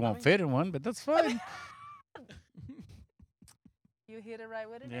 You I won't mean- fit in one, but that's fine. You hit it right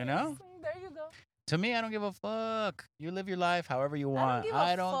with it. You know? There you go. To me, I don't give a fuck. You live your life however you I want. don't give a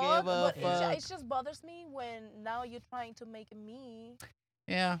I don't fuck, give a but fuck. it just bothers me when now you're trying to make me.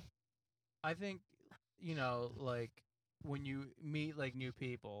 Yeah. I think, like when you meet like new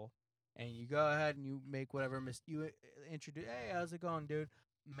people and you go ahead and you make whatever you introduce, hey, how's it going, dude?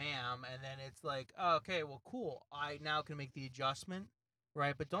 Ma'am, and then it's like, oh, okay, well, cool. I now can make the adjustment,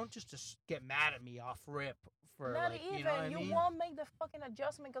 right? But don't just get mad at me off rip for Not like, even. you know what I mean? won't make the fucking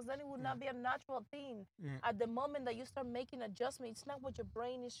adjustment because then it would not be a natural thing. Yeah. At the moment that you start making adjustments, it's not what your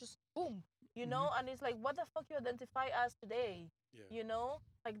brain is just boom, you know? And it's like, what the fuck you identify as today? Yeah. You know?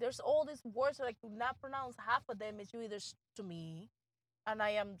 Like, there's all these words that I could not pronounce. Half of them is you either to me, and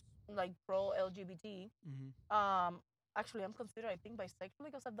I am like pro LGBT. Actually, I'm considered, I think, bisexual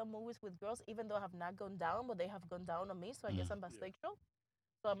because I've done movies with girls, even though I have not gone down, but they have gone down on me. So I guess I'm bisexual.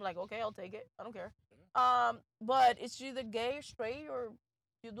 So I'm like, okay, I'll take it. I don't care. But it's either gay or straight or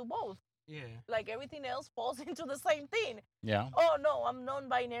you do both. Yeah. Like everything else falls into the same thing. Yeah. Oh no, I'm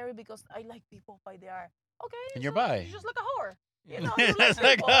non-binary because I like people by they are. Okay. And you're so bi. You just like a whore. You know, you let That's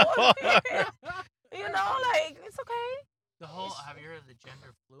like people. You know, like it's okay. The whole. Have you heard of the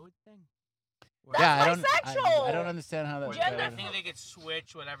gender fluid thing? Where- That's I don't. bisexual. I don't understand how that. where Gender I that- think they could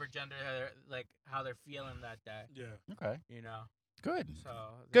switch whatever gender, like how they're feeling that day. Yeah. Okay. You know. Good. So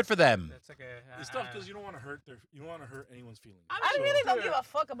Good for them. That's like a. It's tough because you don't want to hurt anyone's feelings. I So- really don't give a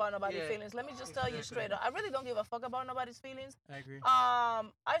fuck about nobody's Yeah. feelings. Let me just tell you Exactly. straight up. I really don't give a fuck about nobody's feelings. I agree. I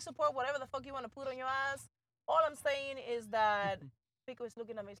support whatever the fuck you want to put on your ass. All I'm saying is that Pico is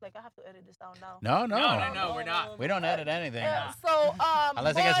looking at me. It's like I have to edit this down now. No, No, we're not. We don't edit anything So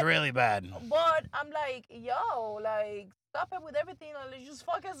unless it gets really bad. But I'm like, yo, like stop it with everything and let's just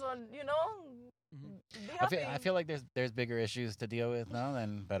focus on, you know. Mhm. Be I happy. feel like there's bigger issues to deal with now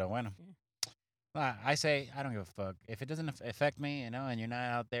than pero bueno. I say I don't give a fuck if it doesn't affect me, you know, and you're not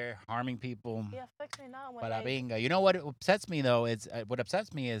out there harming people. It affects me now when But I bingo. You know what upsets me though? It's what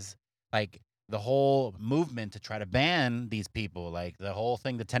upsets me is like the whole movement to try to ban these people. Like the whole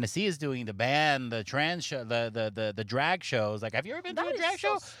thing that Tennessee is doing to ban the trans show, the drag shows. Like, have you ever been to That a is drag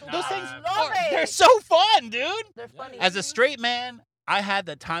so show? stupid. Those I things love they're it. so fun, dude. They're funny. As a straight man, I had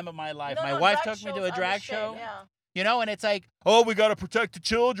the time of my life. No, My no, wife drag took me to shows a are the drag shit, show. Yeah. You know, and it's like, oh, we got to protect the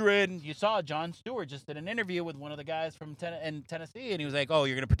children. You saw Jon Stewart just did an interview with one of the guys from in Tennessee, and he was like, oh,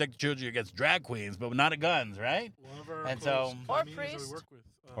 you're going to protect the children against drag queens, but not guns, right? One of our And close so- Or comedians that we priest. work with,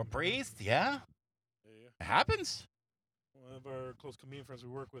 Or priest, yeah. Yeah. It happens. One of our close comedian friends we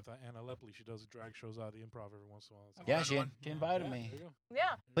work with, Anna Lepley, she does drag shows out of the Improv every once in a while. So- Yeah, Another she one. invited Yeah, me. there you go.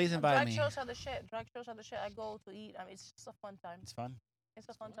 Yeah. Please invite Drag me. shows are the shit. Drag shows are the shit. I go to eat. I mean, it's just a fun time. It's fun. It's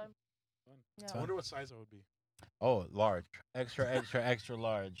a fun time. Fun. Yeah. I wonder what size I would be. Oh, large. Extra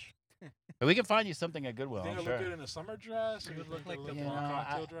large. But we can find you something at Goodwill, Think I'm I look sure. good in a summer dress? Or You would think look I like the You in a know,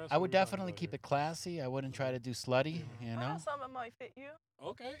 cocktail dress? I What would are we talking definitely about keep here? it classy. I wouldn't try to do slutty, you know? Some might fit you.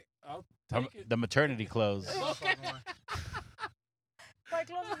 Okay, I'll The- take it. The maternity clothes. Okay. My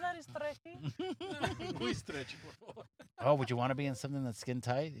clothes is very stretchy. Muy stretchy, por favor. Oh, would you want to be in something that's skin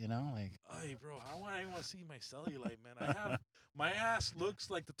tight, you know? Like, Hey, bro, I want anyone to see my cellulite, man. I have my ass looks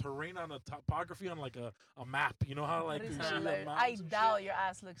like the terrain on a topography on like a map. You know how like What you is see the cellulite? I mountains and doubt shit? your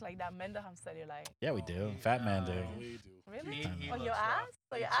ass looks like that. Men don't have cellulite. yeah, we Oh, do. yeah. Fat man do. No, we do. Really? He On your looks ass? rough.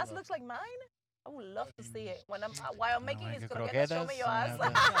 So your Looks ass rough. looks like mine? I would love to see it. When I'm while I'm making like his a croquetas, show me croquetas? your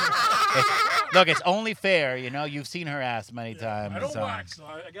ass. Look, it's only fair, you know. You've seen her ass many times. I don't so- wax, so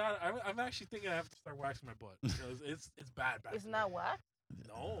I'm actually thinking I have to start waxing my butt because it's bad back It's there. not wax.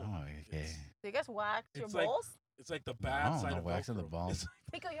 No. Oh, okay. It's, Do you guys wax your It's like- balls? it's like the bad No, side no of waxing the Velcro. balls. It's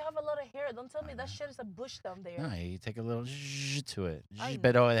Because you have a lot of hair. Don't tell me that shit is a bush down there. No, you take a little zzzz to it. I Zzzz,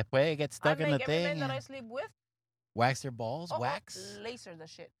 Pero después it gets I stuck in the make every man thing. that I and sleep with Wax their balls? oh, Wax? laser the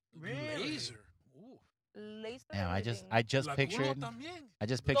shit. laser. Ooh. Laser. Yeah, everything. I just La culo pictured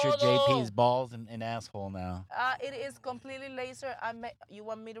también. Todo. JP's balls and asshole now. It is completely laser. You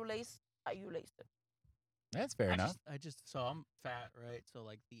want me to lace? You lace it. That's fair enough. So I'm fat, right? So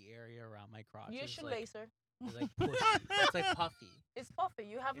like the area around my crotch You is should like, laser. is like pushy. It's like puffy. It's puffy.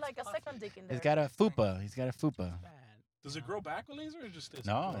 You have It's like a puffy. second dick in there. He's got a fupa. He's got a fupa. Bad. Does it grow back with laser or just stays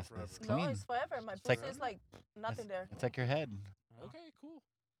No, grow it's- forever? it's no, clean. it's forever. My It's pussy like- is like nothing there. It's like your head. Okay, cool.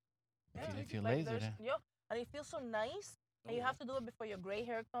 If Yeah, you, if you like lasered there's- it. yo, and it feels so nice. And you have to do it before your gray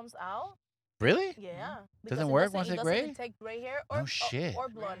hair comes out. Really? Yeah. Doesn't because work once it doesn't gray? detect gray hair or No shit. or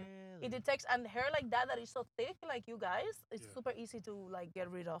blonde. It detects and hair like that is so thick, like you guys, it's Yeah. super easy to like get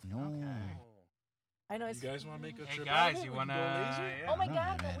rid of. No. Oh. I know You it's. guys want to make a Hey trip guys, out of it? you We can wanna? go laser? Yeah. Oh my No,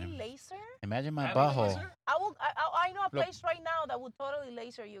 god, can we man. laser? Imagine my Have you butthole. laser? I know a Look. place right now that would totally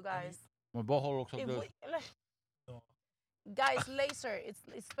laser you guys. My butthole looks so If good. we, like, No. guys, laser. It's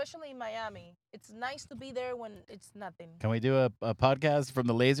especially in Miami. It's nice to be there when it's nothing. Can we do a podcast from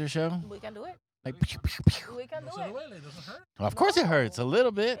the laser show? We can do it. Like, We can No do se it. duele, it doesn't hurt. of course it hurts a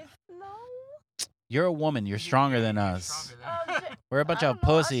little bit. It's, no. You're a woman. You're stronger than us. Stronger than- J- We're a bunch I of don't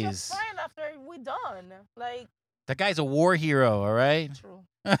know, pussies. Ask your friend after we done. Like, That guy's a war hero, all right? true.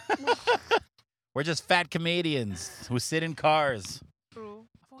 We're just fat comedians who sit in cars. True.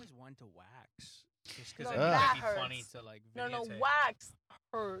 I've always wanted to wax, just because No, it'd that be funny hurts. to like No, videotape. wax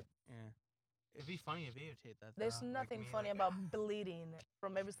hurt. Yeah. It'd be funny to videotape that. There's though, like nothing me, funny like, about bleeding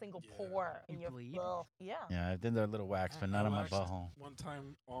from every single Yeah. pore in You your bleed? ugh, yeah. Yeah, I did a little wax, but I not on my waxed butthole. One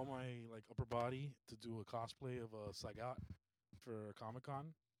time, all my like upper body to do a cosplay of a Sagat for Comic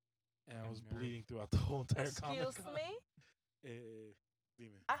Con, and I Fucking was nerd. bleeding throughout the whole entire Comic Excuse Con. me? Dime.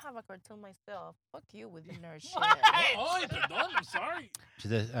 I have a cartoon myself. Fuck you with your nerd shit. Oh, perdón, I'm sorry.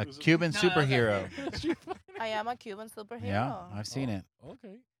 She's a It was a- Cuban No, that's superhero. I am a Cuban superhero. Yeah, I've seen Oh. it.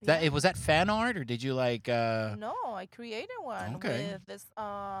 Okay. That Yeah. was that fan art, or did you like? No, I created one Okay. with this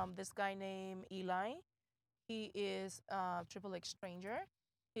this guy named Eli. He is Triple X Stranger.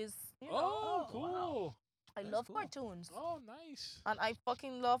 He's Oh, Oh, cool. wow. I that's love cool. cartoons, Oh, nice. and I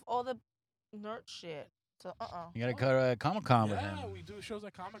fucking love all the nerd shit. So You gotta go to Comic Con with Yeah, him. we do shows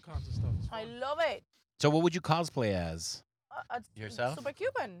at Comic Cons and stuff. It's I fun. love it. So what would you cosplay as? Yourself? Yourself? Super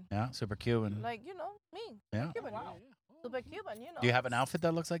Cuban. Yeah, super Cuban. Like, me. Yeah. Cuban. Yeah, yeah. Super Cuban, Do you have an outfit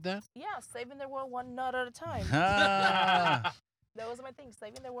that looks like that? Yeah, saving the world one nut at a time. Ah. That was my thing,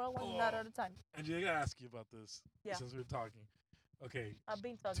 saving the world one nut at a time. Angie, I gotta ask you about this. Yeah. Since we're talking. Okay. I've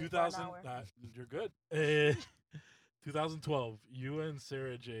been talking 2000. for an hour. You're good. 2012. You and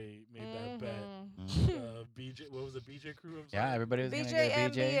Sarah J made that bet. Mhm. BJ. What was it? BJ Crew. I'm Yeah, sorry. everybody was gonna BJ get a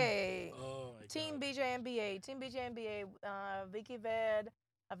BJ. NBA. Oh my Team God. BJ NBA. Team BJ NBA. Vicky Ved.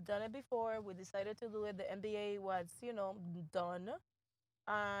 I've done it before. We decided to do it. The NBA was, done.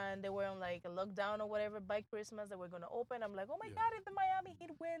 And they were on like a lockdown or whatever by Christmas. They were going to open. I'm like, oh my Yeah. God, if the Miami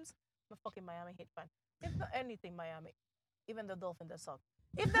Heat wins, I'm a fucking Miami Heat fan. If the, anything Miami, even the Dolphins that suck.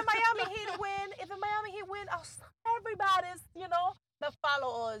 If the Miami Heat win, everybody's, that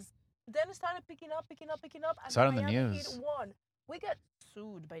follow us. Then it started picking up. And Saw it on the the Miami news. Heat won. We got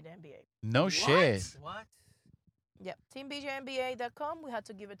sued by the NBA. No shit. What? Yeah, teambjnba.com. We had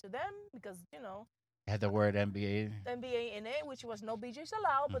to give it to them because, Had the word NBA. NBA in it, which was no BJs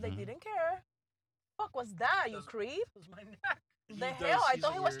allowed, but they Mhm. didn't care. Fuck was that, you Does- creep? Was my neck. The He hell? does- I he's thought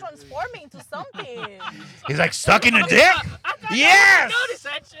a he was weird- transforming into something. He's like sucking a dick. Yes. Notice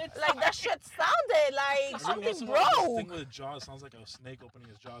that shit. Like that shit sounded like Every something once in a while, this thing broke. with a jaw sounds like a snake opening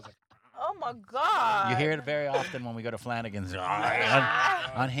his jaws. Like, Oh my god. You hear it very often when we go to Flanagan's.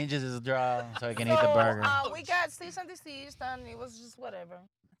 Yeah. Unhinges his jaw so he can eat the burger. We got cease and desist, and it was just whatever.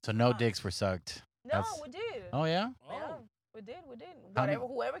 So no dicks were sucked. No, That's- we did. Oh yeah. oh, Yeah, we did. How many-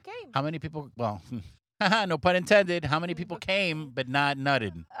 Whoever came. How many people? Well, no pun intended. How many people came but not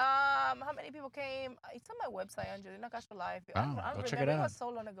nutted? How many people came? It's on my website, Angelina Castro Live. I don't Oh, go remember. check it It out. was so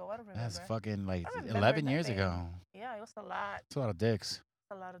long ago. I don't remember. That's fucking like I remember 11 that years thing. ago. Yeah, it was a lot. That's a lot of dicks.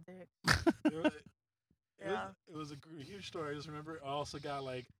 A lot of dick. it was a huge story. I just remember I also got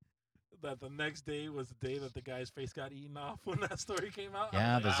like that the next day was the day that the guy's face got eaten off when that story came out.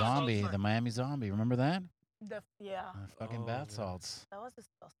 Yeah, I'm the like, "Ah, zombie, sorry." the Miami zombie. Remember that? Yeah, Fucking Oh, bath yeah. salts. that was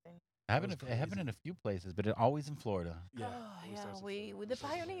disgusting. It happened in a few places, but always in Florida. Yeah, Oh, it yeah, starts in we Florida. the It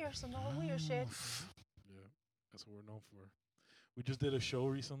starts in Florida. pioneers and all weird shit. Yeah, that's what we're known for. We just did a show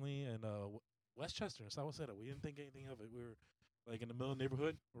recently in Westchester, South Side. We didn't think anything of it. We were like in the middle of the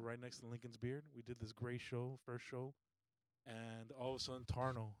neighborhood. We're right next to Lincoln's Beard. We did this great show, first show, and all of a sudden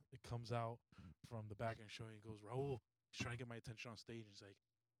Tarno, it comes out from the back end show and he goes, Raul, he's trying to get my attention on stage. He's like,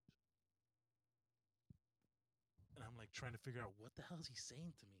 and I'm like trying to figure out what the hell is he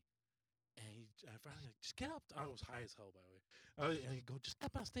saying to me. And I finally like, just get up. I was high as hell, by the way. And he go, just get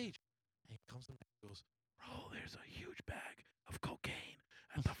up on stage. And he comes to me and goes, bro, there's a huge bag of cocaine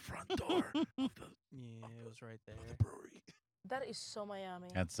at the front door of the Yeah, it was right there. brewery. That is so Miami.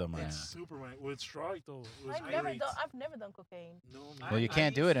 That's so Miami. It's super right. Well, it's strike though. It was great. I've never done cocaine. No, Well, you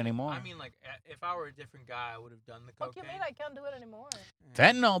can't do used it to- anymore. I mean, like, if I were a different guy, I would have done the Fuck cocaine. you mean I can't do it anymore? Yeah.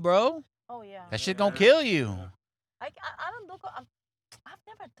 Fentanyl, bro. Oh yeah. That shit gonna kill you. Yeah. I don't look. I've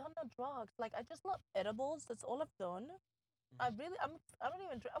never done no drugs. Like I just love edibles. That's all I've done. I don't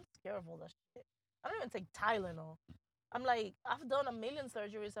even. I'm scared of all that shit. I don't even take Tylenol. I'm like, I've done a million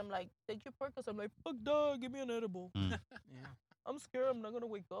surgeries. I'm like, take your Percocet. I'm like, fuck dog, give me an edible. Mm. Yeah. I'm scared I'm not gonna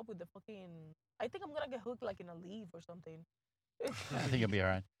wake up with the fucking. I think I'm gonna get hooked like in a leaf or something. I think you'll be all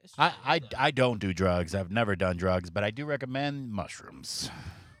right. It's I, just I, that- I don't do drugs. I've never done drugs, but I do recommend mushrooms.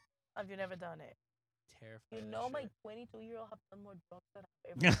 Have you never done it? terrified. You of know, my shit. 22-year-old have done more drugs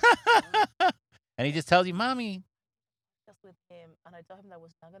than I've ever And he just tells you, mommy. just with him, and I told him that I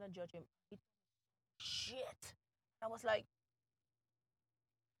was not gonna judge him. He shit. I was like,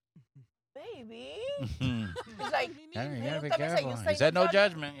 baby. Hmm. He's like, Yeah, you he gotta be looked at me and said, careful. "You He say said no no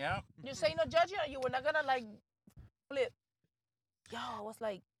judge- judgment. Yeah. you say no judging, or you were not gonna like flip. Yo, I was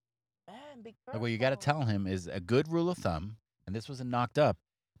like, man, be careful. What you got to tell him is a good rule of thumb, and this wasn't knocked up.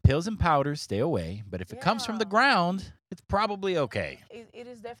 Pills and powders, stay away. But if it comes from the Yeah. ground, it's probably okay. It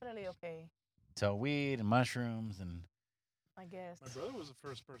is definitely okay, So weed and mushrooms and I guess. My brother was the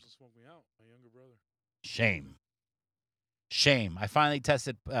first person to smoke me out. My younger brother. shame. Shame. I finally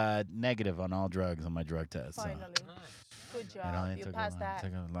tested negative on all drugs on my drug test. So Finally, Nice. good it job. only You took passed a, that.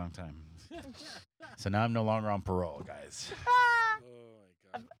 took a long time. So now I'm no longer on parole, guys.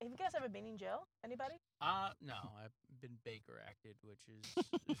 Oh my god. Have you guys ever been in jail? Anybody? No, I've been Baker acted, which is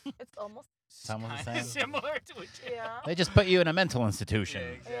It's almost. almost the kinda same. similar to a jail. Yeah. They just put you in a mental institution. Yeah,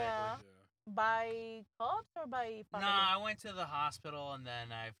 exactly. Yeah. By cops or by No, family? I went to the hospital and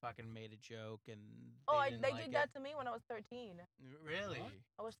then I fucking made a joke and Oh, didn't they like did it. that to me when I was 13. Really? What?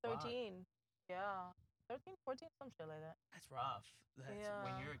 I was Fuck. 13. Yeah. 13, 14, some shit like that. That's rough. That's when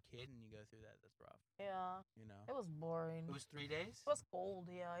Yeah. you're a kid and you go through that. That's rough. Yeah. You know. It was boring. It was 3 days. It was cold,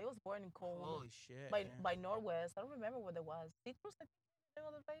 yeah. It was boring and cold. Holy shit. by yeah. by Northwest. I don't remember what it was. Citrus, I think, the name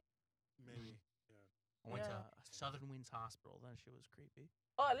of the place. Maybe. I went to Yeah. Southern Winds Hospital. That shit was creepy.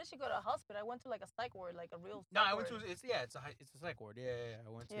 Oh, at least you go to a hospital. I went to like a psych ward, like a real. No, psych I went to ward. it's a psych ward. Yeah. I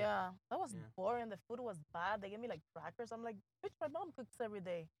went to. Yeah, that was Yeah. boring. The food was bad. They gave me like crackers. I'm like, bitch, my mom cooks every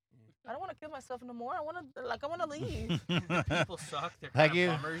day. Yeah. I don't want to kill myself no more. I want to leave. People suck. They're Like kind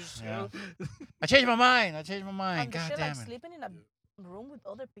you. of bummers. Yeah. too. I changed my mind. I changed my mind. And the God shit, damn like it. sleeping in a room with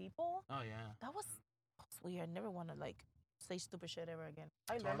other people. Oh yeah. That was weird. I never want to like say stupid shit ever again.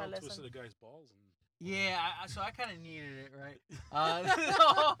 I learned my Tornado lesson. twisted a guy's balls and Yeah, so I kind of needed it, right?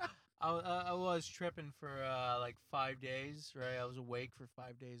 No, I was tripping for like 5 days, right? I was awake for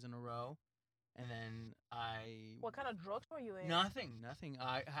 5 days in a row, and then What kind of drugs were you in? nothing.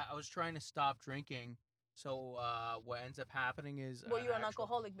 I was trying to stop drinking, so what ends up happening is Were you an actual-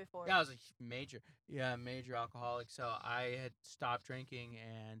 alcoholic before? Yeah, I was a major alcoholic. So I had stopped drinking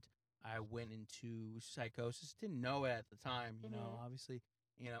and I went into psychosis. Didn't know it at the time, you know, Mhm. obviously,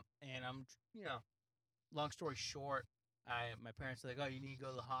 and I'm, long story short, my parents are like, oh, you need to go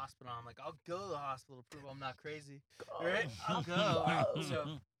to the hospital. I'm like, I'll go to the hospital to prove I'm not crazy. Right? I'll go. Wow.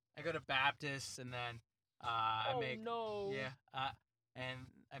 So I go to Baptist and then I Oh make, no. yeah, and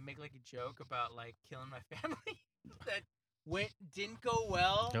I make like a joke about like killing my family that didn't go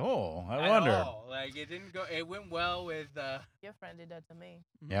well. Oh, I at wonder. all. Like it didn't go. It went well with. Your friend did that to me.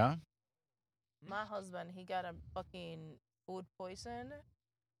 Yeah. My husband, he got a fucking food poison,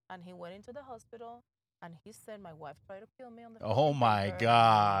 and he went into the hospital, and he said my wife tried to kill me on the. Oh fucking my paper."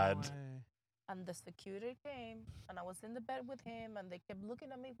 God. And the security came, and I was in the bed with him, and they kept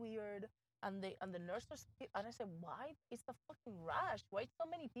looking at me weird. And the nurses, and I said, "Why? It's a fucking rash. Why so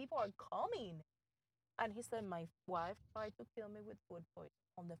many people are coming?" And he said, "My wife tried to kill me with food poison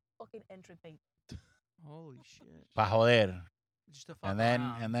on the fucking entry page." Holy shit! Pa joder. Just to fuck And then,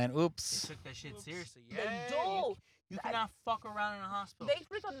 around. and then, They oops. took that shit Oops. seriously. They Yeah, do. You I- cannot fuck around in a hospital. They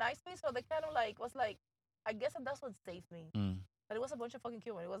recognized me, so they kind of like was like, I guess that's what saved me. Mm. But it was a bunch of fucking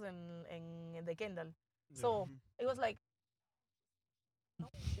Cuban. It was in the Kendall. Yeah. So Mhm. it was like, no,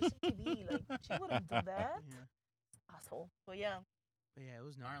 this is TV. Like she wouldn't do that, Yeah. asshole. But yeah, But yeah, it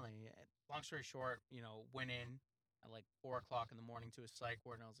was gnarly. Long story short, went in at like 4 o'clock in the morning to a psych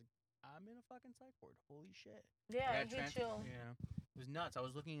ward, and I was like, I'm in a fucking psych ward. Holy shit. yeah, I it got hit you. Yeah. It was nuts. I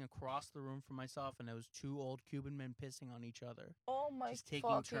was looking across the room from myself, and there was two old Cuban men pissing on each other, Oh my just taking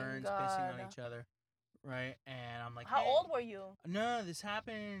fucking turns god. pissing on each other, right? And I'm like, How "Hey." old were you? No, this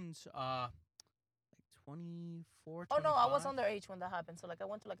happens like 24, Oh no, I was 25. underage when that happened. So like I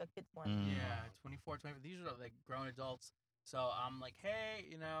went to like a kid's one. Mm. Yeah, 24, 25. These are like grown adults. So I'm like, hey,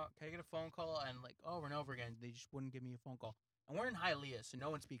 can I get a phone call? And like over and over again, they just wouldn't give me a phone call. And we're in Hialeah, so no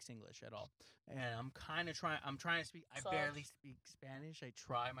one speaks English at all. And I'm trying to speak. I barely Sucks. speak Spanish. I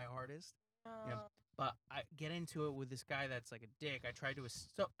try my hardest, Yeah. Uh, but I get into it with this guy that's like a dick. I tried to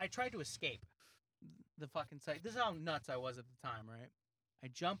escape the fucking site. This is how nuts I was at the time, right? I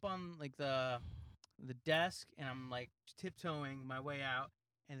jump on like the desk and I'm like tiptoeing my way out,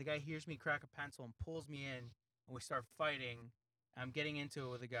 and the guy hears me crack a pencil and pulls me in, and we start fighting. I'm getting into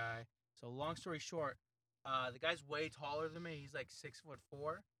it with the guy. So long story short, the guy's way taller than me. He's like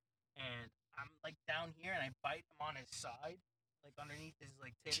 6'4", and I'm like down here, and I bite him on his side, like underneath his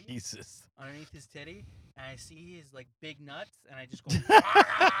like titty, Jesus. underneath his titty, and I see his like big nuts, and I just go.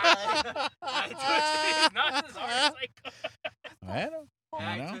 I twisted his nuts as hard as I could. Bueno, And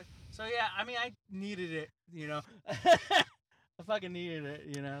I you know? took- so yeah, I mean, I needed it, I fucking needed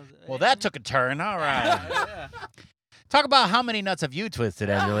it, Well, that took a turn. All right. Yeah. Talk about how many nuts have you twisted,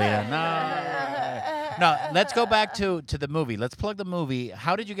 Angelina? No, let's go back to the movie. Let's plug the movie.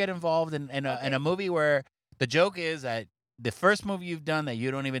 How did you get involved in a movie where the joke is that the first movie you've done that you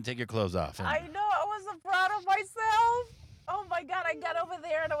don't even take your clothes off? in? I know. I was so proud of myself. Oh my god! I got over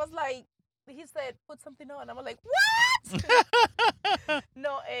there and I was like, he said, "Put something on." I was like, "What?"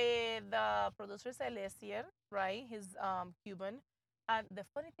 No, the producer is Eliezer, right? He's Cuban. And the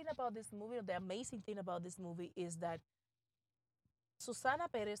funny thing about this movie, or the amazing thing about this movie, is that Susana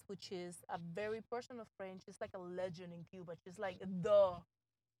Perez, which is a very personal friend, she's like a legend in Cuba. She's like the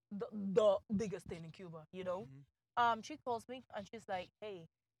biggest thing in Cuba, you know. She calls me and she's like, "Hey,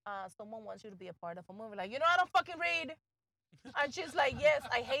 someone wants you to be a part of a movie." Like, I don't fucking read. And she's like, yes,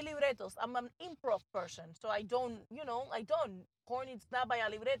 I hate libretos. I'm an improv person. So I don't, I don't. Porn is not by a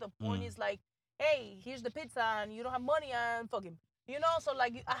libretto. Porn Mm. is like, hey, here's the pizza and you don't have money and fuck him. So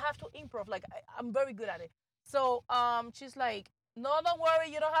like I have to improv. Like I'm very good at it. So she's like, no, don't worry.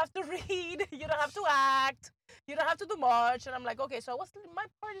 You don't have to read. You don't have to act. You don't have to do much. And I'm like, okay. So my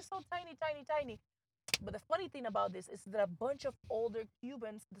part is so tiny, tiny, tiny. But the funny thing about this is that a bunch of older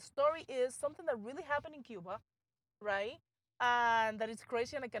Cubans, the story is something that really happened in Cuba, right? And that is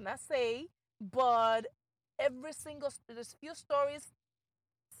crazy and I cannot say, but there's few stories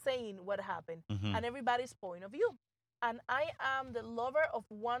saying what happened Mhm. and everybody's point of view. And I am the lover of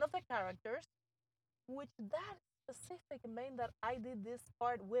one of the characters, which that specific man that I did this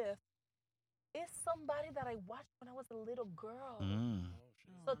part with is somebody that I watched when I was a little girl. Mm.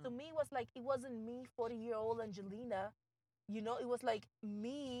 So to me, it was like it wasn't me, 40-year-old Angelina. It was like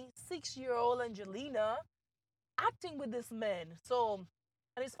me, 6-year-old Angelina, acting with this man. So,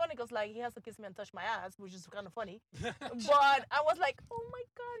 and it's funny because like he has to kiss me and touch my ass, which is kind of funny. But I was like, oh my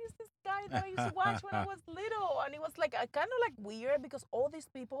god, it's this guy that I used to watch when I was little, and it was like kind of like weird because all these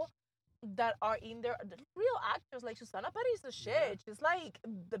people that are in there, the real actors like Susana Paris, the shit. She's like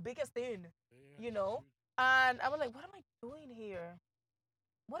the biggest thing, And I was like, what am I doing here?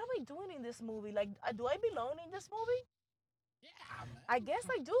 What am I doing in this movie? Like, do I belong in this movie? Yeah, man. I guess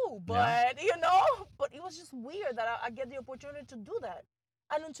I do, but but it was just weird that I get the opportunity to do that.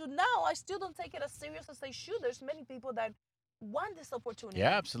 And until now, I still don't take it as serious as I should. There's many people that want this opportunity.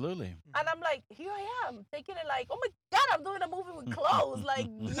 Yeah, absolutely. And I'm like, here I am, taking it like, oh my God, I'm doing a movie with clothes. Like,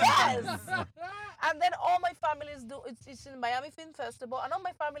 yes. And then all my families do, it's in Miami Film Festival, and all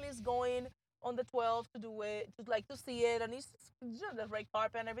my family is going on the 12th to do it, to see it, and it's the red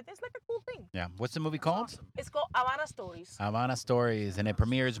carpet and everything. It's like a cool thing. Yeah. What's the movie called? Awesome. It's called Havana Stories. Havana Stories, and it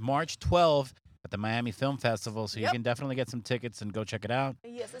premieres March 12th at the Miami Film Festival. So you Yep. can definitely get some tickets and go check it out.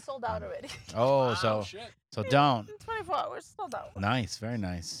 Yes, it's sold out already. Oh, Wow, so shit. don't. In 24 hours, sold out. Nice, very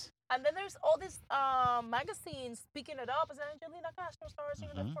nice. And then there's all these magazines picking it up as Angelina Castro stars, the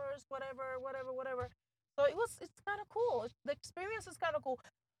Mhm. first, whatever. So it's kind of cool. The experience is kind of cool.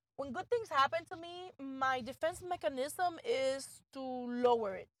 When good things happen to me, my defense mechanism is to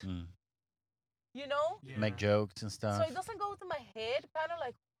lower it. Mm. Yeah. Make jokes and So stuff. it doesn't go to my head, kind of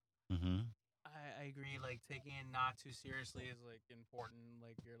like, Mm-hmm. I agree. Like taking it not too seriously is like important.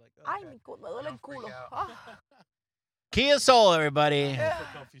 Like you're like, ay, okay. me duele el Don't freak culo. out. Ah, Kia Soul, everybody. Yeah.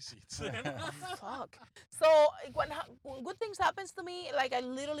 For comfy seats. fuck. So when good things happens to me, like I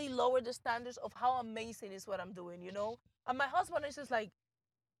literally lower the standards of how amazing is what I'm doing, And my husband is just like,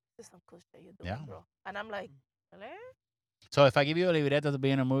 this is some cool shit you're doing, Yeah. bro. And I'm like, really? So if I give you a libretto to be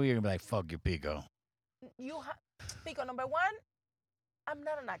in a movie, you're gonna be like, "Fuck you, Pico." Pico, number one, I'm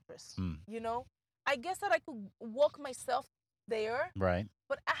not an actress. Mm. I guess that I could walk myself there, Right,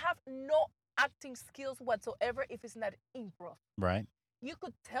 but I have no acting skills whatsoever if it's not improv. right, You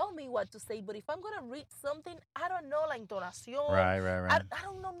could tell me what to say, but if I'm gonna read something, I don't know la entonación. right. I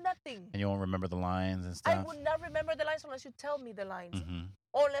don't know nothing. And you won't remember the lines and I stuff. would not remember the lines unless you tell me the lines, Mm-hmm.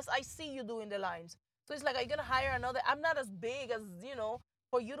 unless I see you doing the lines. So it's like, are you gonna hire another? I'm not as big as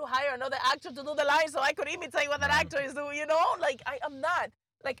for you to hire another actor to do the lines so I could imitate what that Right. actor is doing. Like I'm not.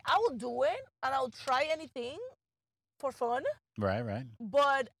 Like I will do it and I'll try anything for fun, Right, right.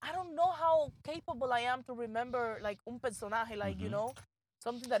 but I don't know how capable I am to remember like un personaje, like Mhm.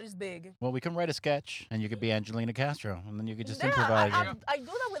 something that is big. Well, we can write a sketch, and you could be Angelina Castro, and then you could just Yeah, improvise. I do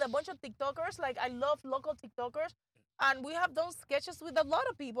that with a bunch of TikTokers. Like I love local TikTokers, and we have done sketches with a lot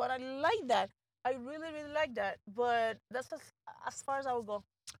of people, and I like that. I really, really like that. But that's as far as I will go.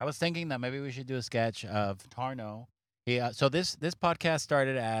 I was thinking that maybe we should do a sketch of Tarno. So this podcast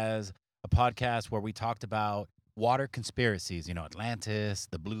started as a podcast where we talked about water conspiracies. Atlantis,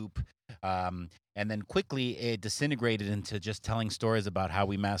 the bloop, and then quickly it disintegrated into just telling stories about how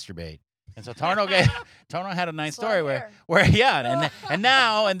we masturbate. And so Tarno had a nice So I'm story where and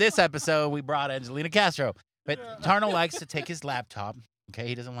now in this episode we brought Angelina Castro. But Tarno likes to take his laptop. Okay,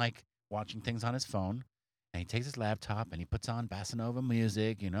 he doesn't like watching things on his phone. And he takes his laptop and he puts on Bossa Nova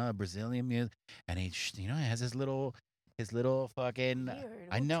music, Brazilian music, and he has his little fucking. Weird.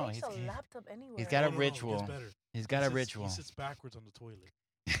 I Who know, takes he's- a laptop anywhere. he's got a No, ritual. It gets better. He's got He a sits- ritual. He sits backwards on the toilet.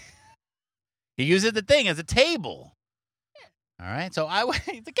 He uses the thing as a table. All right, so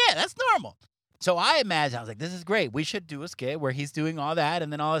again, that's normal. So I imagine, I was like, this is great. We should do a skit where he's doing all that,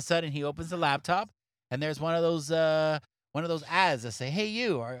 and then all of a sudden he opens the laptop, and there's one of those ads that say, "Hey,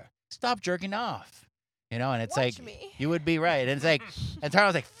 you, or stop jerking off." You know, and it's Watch like me. you would be right. And it's like, and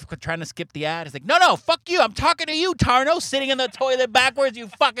Tarno's like trying to skip the ad. It's like, no, fuck you. I'm talking to you, Tarno, sitting in the toilet backwards. You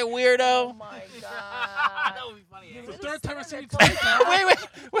fucking Oh weirdo. my that god. would be funny. You eh? The really third sit time in I've seen the you toilet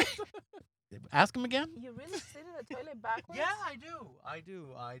twice. wait. Ask him again. You really sit in the toilet backwards? Yeah, I do.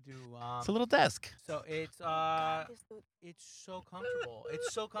 It's a little desk. So it's God, this dude. it's so comfortable.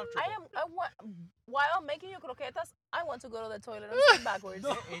 It's so comfortable. I want while I'm making you croquetas, I want to go to the toilet and sit backwards.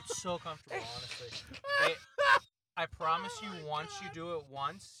 It's so comfortable, honestly. I promise you, once you do it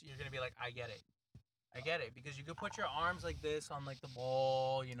once, you're gonna be like, I get it, because you could put your arms like this on like the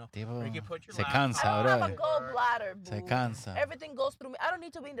bowl, you know, or you could put your Se laptop cansa, I don't have a brother. gallbladder, Se boo. cansa. Everything goes through me. I don't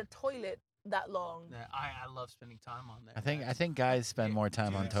need to be in the toilet that long. Yeah, I love spending time on there. I think guys spend more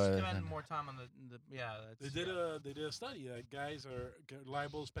time on Dudes toilets. Spend than- more time on the yeah. They That's, did a study that guys are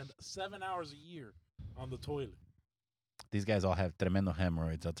liable to spend 7 hours a year on the toilet. These guys all have tremendo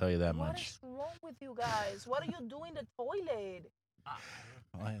hemorrhoids. I'll tell you that What much. is wrong with you guys? What are you doing in the toilet?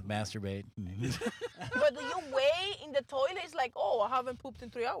 Masturbate. But do you wait in the toilet? It's like, oh, I haven't pooped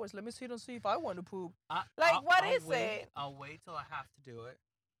in 3 hours. Let me sit and see if I want to poop. Like, what is it? I'll wait till I have to do it.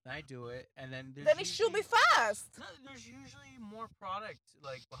 Then I do it, and then there's Then it should be usually- fast. No, there's usually more product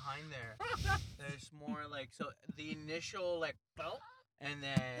like behind there. There's more like so the initial like and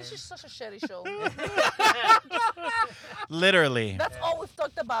then This is such a shitty show. Literally. That's all we've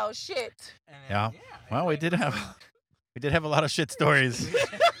talked about. Shit. and Yeah. then, Well, we did have a lot of shit stories.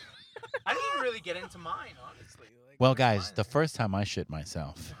 I didn't even really get into mine, honestly. Like, Well, where's guys, mine? the first time I shit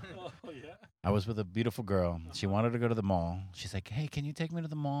myself, Oh yeah. I was with a beautiful girl. She wanted to go to the mall. She's like, "Hey, can you take me to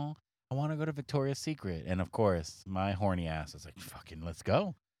the mall? I want to go to Victoria's Secret." And of course, my horny ass was like, "Fucking, let's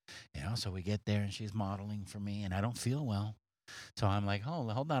go." You know, so we get there and she's modeling for me, and I don't feel well. So I'm like, "Oh,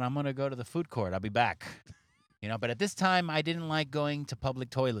 hold on, I'm gonna go to the food court. I'll be back." You know, but at this time, I didn't like going to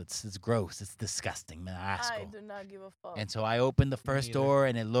public toilets. It's gross. It's disgusting, man. I Asshole. do not give a fuck. And so I opened the first neither. door,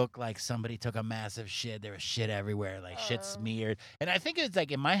 and it looked like somebody took a massive shit. There was shit everywhere, like shit Oh. smeared. And I think it's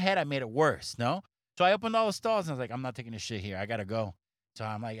like in my head, I made it worse. No, so I opened all the stalls, and I was like, I'm not taking this shit here. I gotta go. So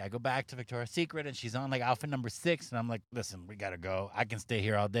I'm like, I go back to Victoria's Secret, and she's on like outfit number 6, and I'm like, listen, we gotta go. I can stay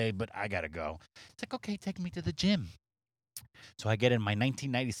here all day, but I gotta go. It's like, okay, take me to the gym. So I get in my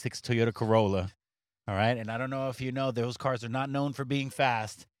 1996 Toyota Corolla. All right. And I don't know if you know, those cars are not known for being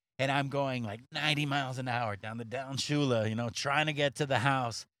fast. And I'm going like 90 miles an hour down the down Shula, you know, trying to get to the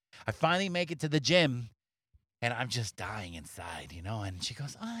house. I finally make it to the gym, and I'm just dying inside, you know. And she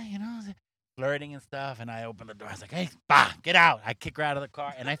goes, oh, you know, flirting and stuff. And I open the door. I was like, hey, bah, get out. I kick her out of the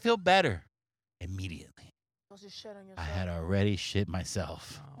car, and I feel better immediately. Because you shit on I yourself. had already shit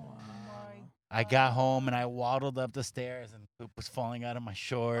myself. Oh, wow. I got home and I waddled up the stairs, and poop was falling out of my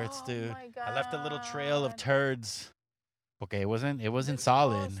shorts, Oh dude. my I left a little trail of God. turds. Okay, it wasn't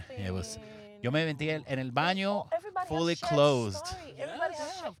solid. It was. Yo me metí en el baño, Everybody has fully shed, closed. sorry. Everybody has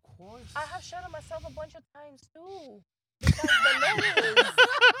Yeah, shed. of course. I have shed on myself a bunch of times too. Because the nose.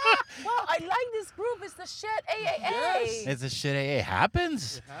 Well, I like this group. It's the shed AAA. It's a shit. It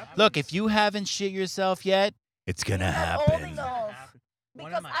happens. It happens. Look, if you haven't shit yourself yet, it's gonna You're not old happen. enough. One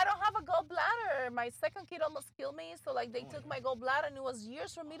Because of my- I don't have a gallbladder. My second kid almost killed me. So like they took my gallbladder, and it was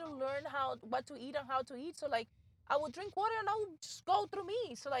years for me to learn what to eat and how to eat. So like I would drink water and I would just go through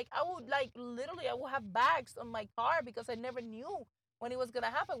me. So like I would like literally I would have bags on my car because I never knew when it was gonna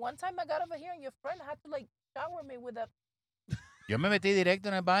happen. One time I got over here and your friend had to like shower me with a Yo me metí directo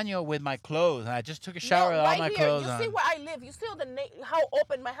en el baño with my clothes, and I just took a shower no, with all right my here. clothes You on. see where I live. You see how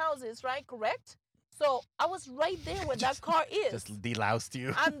open my house is, right? Correct. So I was right there where that car is. Just deloused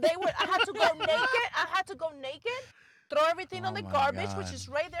you. And they were I had to go naked. I had to go naked, throw everything on Oh the my garbage, which God. is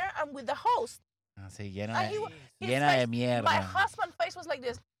right there, and with the host. Así, llena And de, he wa- his llena de face- My mierda. husband's face was like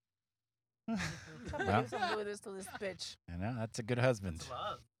this. I can't Well. believe I'm doing this to this bitch. I know, that's a good husband. That's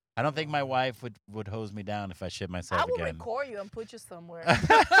love. I don't think my wife would hose me down if I shit I myself will again. record you and put you somewhere.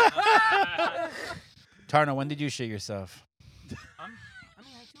 Tarno, when did you shit yourself? I mean,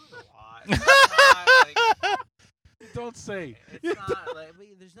 I do it a lot. It's not, Don't say. like, it's not like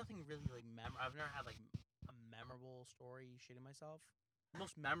there's nothing really like I've never had like a memorable story shitting myself. The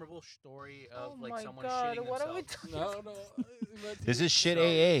most memorable story of Oh like my someone God, shitting what are we themselves. No. This is shit So-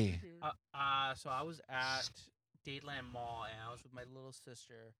 AA. So I was at Dateland Mall and I was with my little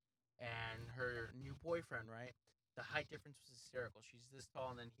sister and her new boyfriend, right? The height difference was hysterical. She's this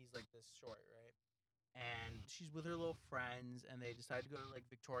tall and then he's like this short, right? And she's with her little friends and they decide to go to like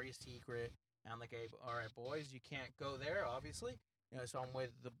Victoria's Secret. And I'm like, hey, all right, boys, you can't go there, obviously. You know, so I'm with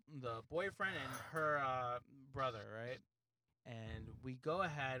the boyfriend and her brother, right? and we go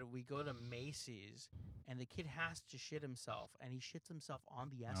ahead. We go to Macy's, and the kid has to shit himself, and he shits himself on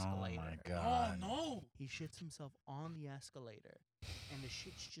the Oh escalator. my Oh god. no! He shits himself on the escalator, and the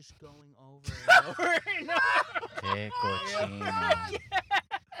shit's just going over and over and over. Qué cochino.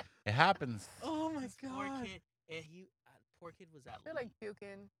 It happens. Oh my This god! poor Poor kid, and poor kid was at I feel like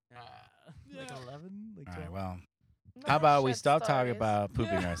puking. like Yeah. 11, like All 12. right, well, No how about we shit stop talking stories. about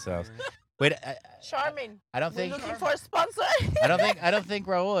pooping Yeah. ourselves? Yeah. Wait, Charmin. I don't We're think looking for a sponsor. I don't think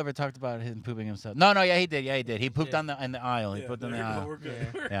Raul ever talked about him pooping himself. No, yeah, he did. He pooped Yeah. on the in the aisle. He Yeah, pooped on the there we go, aisle. We're good.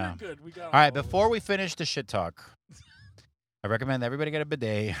 Yeah. We're Yeah. good. We got All right, of before it. we finish the shit talk, I recommend everybody get a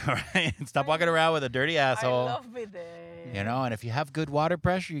bidet. All right, and stop walking around with a dirty asshole. I love bidet. You know, and if you have good water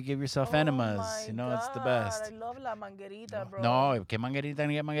pressure, you give yourself enemas. my You know, it's the God, best. I love la manguerita, bro. No, que manguerita,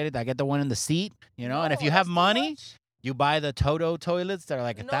 get manguerita. I get the one in the seat. You know, and if No, you have that's too money, much. you buy the Toto toilets that are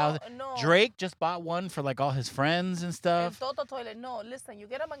like $1,000. No. Drake just bought one for like all his friends and El stuff. Toto toilet. No, listen, you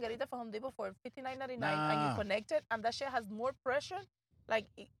get a manguerita from Home Depot for $59.99 and Nah. you connect it, and that shit has more pressure. Like,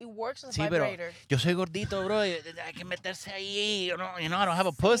 it works as a Sí, pero vibrator. yo soy gordito, bro. Hay que meterse ahí. You know, I don't have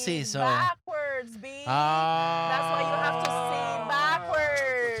a pussy, See so. backwards, B. Ah. That's why you have to see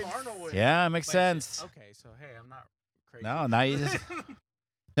backwards. Tarno way. Yeah, it makes Like, sense. Okay, so hey, I'm not crazy. No, now you just.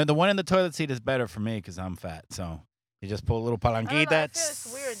 No, the one in the toilet seat is better for me because I'm fat. So you just pull a little I don't know, I palanquita. feel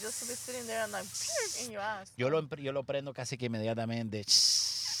it's weird just to be sitting there and like in your ass. Yo lo prendo casi que inmediatamente.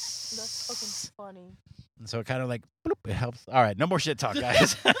 That's fucking funny. And so it kind of like, bloop, it helps. All right, no more shit talk,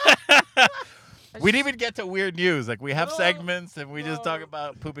 guys. We didn't even get to weird news. Like, we have No, segments and we just talk no.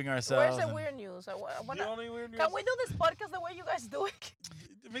 about pooping Where's ourselves. the and- weird news? I The wanna, only weird news. can we do this podcast the way you guys do it?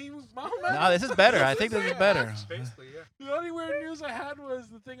 I mean, No, this is better. I think this is better. Basically, yeah. The only weird news I had was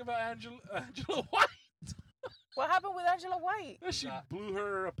the thing about Angela White. What happened with Angela White? That she blew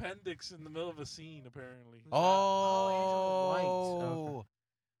her appendix in the middle of a scene, apparently. Oh, Angela White.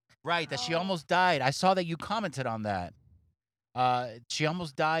 right. That she Oh. almost died. I saw that you commented on that. She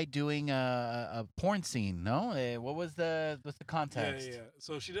almost died doing a porn scene. No, what's the Yeah, context? yeah.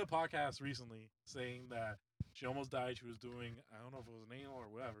 So she did a podcast recently saying that she almost died. She was doing, I don't know if it was an anal or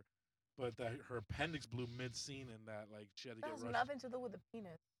whatever, but that her appendix blew mid-scene and that like she had to That get has rushed. nothing to do with the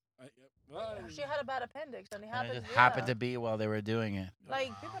penis. Well, She had a bad appendix and it And happened. it just yeah. happened to be while they were doing it. Like,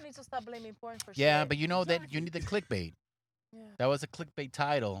 people need to stop blaming porn for Yeah, shit. but you know that you need the clickbait. Yeah. That was a clickbait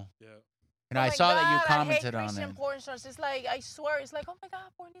title. yeah. And Oh I my saw that you God, commented I hate on Christian it. porn stars. It's like, I swear, it's like, oh my God,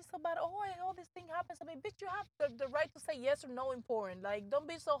 porn is so bad. Oh, and all this thing happens. I mean, bitch, you have the right to say yes or no in porn. Like, don't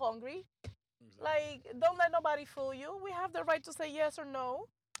be so hungry. Exactly. Like, don't let nobody fool you. We have the right to say yes or no.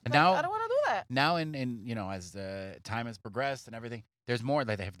 And Like, now, I don't want to do that. now in you know, as time has progressed and everything, there's more.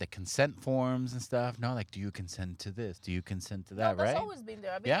 Like they have the consent forms and stuff. No, like, do you consent to this? Do you consent to that? No, that's right? always been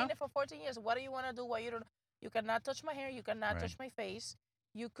there. I've been Yeah? in it for 14 years. What do you want to do? What you don't? You cannot touch my hair. You cannot Right. touch my face.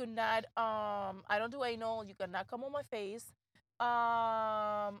 You could not. I don't do anal. You cannot come on my face.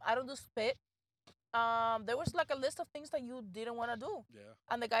 I don't do spit. There was like a list of things that you didn't want to do, Yeah.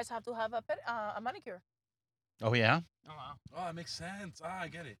 and the guys have to have a manicure. Oh yeah. Oh wow. Oh, that makes sense. Ah, I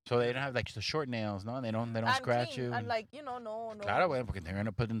get it. So they don't have like the short nails, no? They don't and scratch clean, you. and like no. Claro, güey, porque they're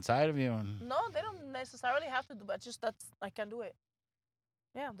gonna put it inside of you. And... No, they don't necessarily have to do, but just that's I can do it.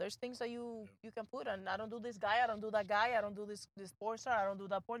 Yeah, there's things that you can put, and I don't do this guy, I don't do that guy, I don't do this porn star, I don't do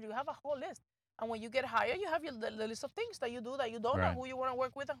that porn. You have a whole list, and when you get higher, you have the list of things that you do that you don't Right. know who you want to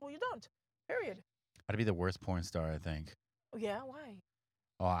work with and who you don't. Period. I'd be the worst porn star, I think. Yeah, why?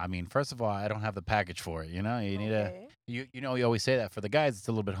 Oh, I mean, first of all, I don't have the package for it. You know, you need a. Okay. You know, you always say that. For the guys, it's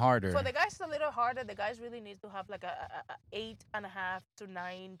a little bit harder. For the guys, it's a little harder. The guys really need to have like a 8.5 to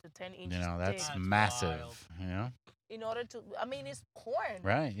 9 to 10 inches. you know, that's thick That's massive. wild. You know, in order to. I mean, it's porn.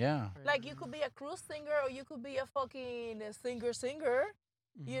 right? Yeah. Like you could be a cruise singer or you could be a fucking singer.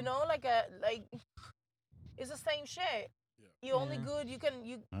 You Mhm. know, like it's the same shit. Yeah. You only Yeah. good. You can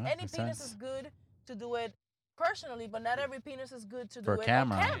you Huh, any makes penis sense. is good to do it personally, but not every penis is good to For do it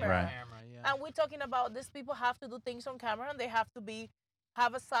camera, on camera. right. Camera, yeah. And we're talking about these people have to do things on camera and they have to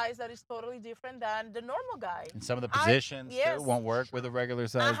have a size that is totally different than the normal guy. And some of the I- positions yes. it won't work with a regular I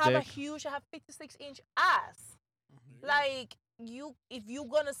size have dick. I have 56-inch ass. Mhm. Like if you're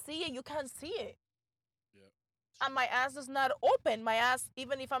gonna see it, you can't see it. Yeah. And my ass is not open. My ass,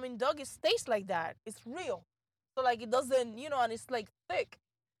 even if I'm in dog, it stays like that. It's real. So like it doesn't, and it's like thick.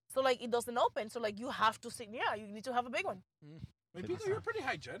 So like it doesn't open. So like you have to sit. Yeah, you need to have a big one. I mean, Pico, you're pretty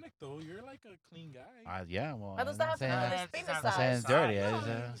hygienic though. You're like a clean guy. Yeah, well, What does I'm that have to do saying- with That's his penis not I'm saying it's size? dirty. No, It's I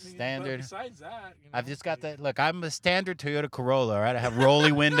a mean, but standard. Besides that, I've just got that. Look, I'm a standard Toyota Corolla. Right, I have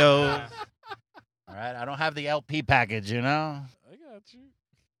rolly windows. All right, I don't have the LP package. You know. I got you.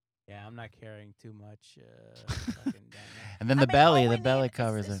 Yeah, I'm not carrying too much. Fucking down there. And then I the mean, all belly, we the belly need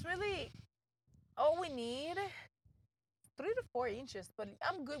covers is it. really all we need. 3 to 4 inches, but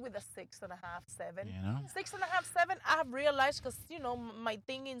I'm good with a 6.5, 7. You know? 6.5, 7. I have realized because my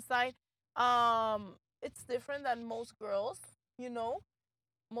thing inside, it's different than most girls. You know,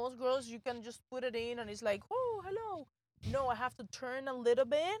 most girls you can just put it in and it's like, oh, hello. No, I have to turn a little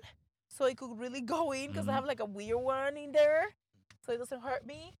bit so it could really go in because I Mhm. have like a weird one in there, so it doesn't hurt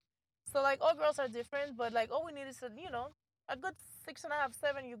me. So like all girls are different, but like all we need is a good 6.5,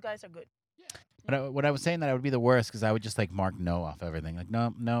 7. You guys are good. When I was saying that, I would be the worst because I would just like mark no off everything. Like,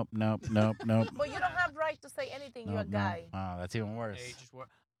 nope, nope, nope, nope, nope. But you don't have right to say anything. You're a Nope, no. guy. Oh, that's even worse. Yeah, you just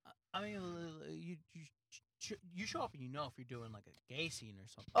I mean, you show up and you know if you're doing like a gay scene or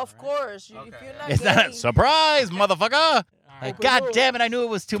something. Of right? course, if Okay, you're yeah. not It's not gay, surprise, motherfucker. All Like, right. God up. damn it, I knew it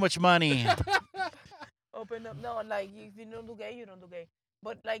was too much money. open up. No, like if you don't do gay, you don't do gay.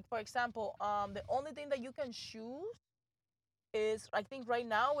 But like for example, the only thing that you can choose is I think right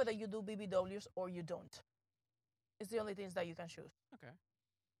now whether you do BBWs or you don't. It's the only things that you can choose. Okay.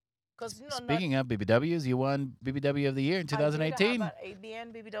 Because Speaking of BBWs, you won BBW of the Year in 2018.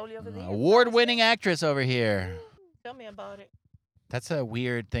 ABN BBW of the year. Award-winning Nice. actress over here. Tell me about it. That's a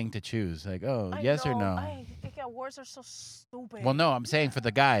weird thing to choose. Like, oh, I yes or know. no? I think awards are so stupid. Well, no, I'm saying for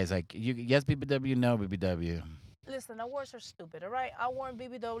the guys, like, yes BBW, no BBW. Listen, awards are stupid, all right? I won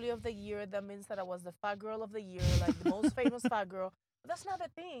BBW of the year. That means that I was the fat girl of the year, like the most famous fat girl. But that's not the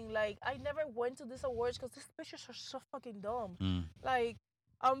thing. Like, I never went to these awards because these pictures are so fucking dumb. Mm. Like,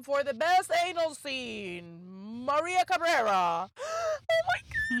 for the best anal scene, Maria Cabrera. Oh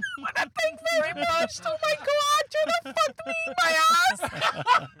my god, thank you very much. Oh my god, you done fucked me in my ass.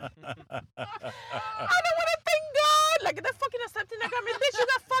 I don't want to thank God. Like, they're fucking accepting that. I mean, bitch, you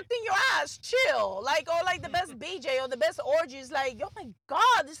got fucked in your ass. Chill. Like, or like the best BJ or the best orgies. Like, oh my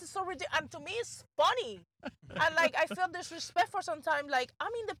God, this is so ridiculous. And to me, it's funny. And like, I feel disrespect for some time. Like,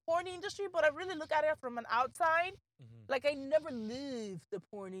 I'm in the porn industry, but I really look at it from an outside. Like, I never lived the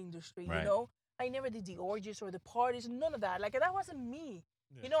porn industry, Right. you know? I never did the orgies or the parties, none of that. Like, that wasn't me.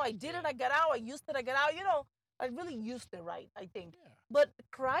 Yeah. You know, I did it, I got out, I used it, I got out. You know, I really used it right, I think. Yeah. But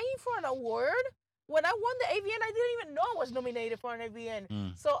crying for an award, when I won the AVN, I didn't even know I was nominated for an AVN.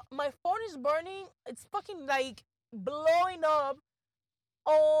 Mm. So my phone is burning. It's fucking like blowing up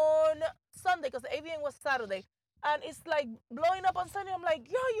on Sunday because the AVN was Saturday. And it's like blowing up on Sunday. I'm like,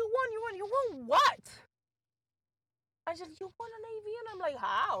 yo, you won what? I said, you won an AVN? I'm like,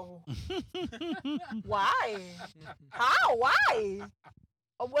 how? Why? How? Why?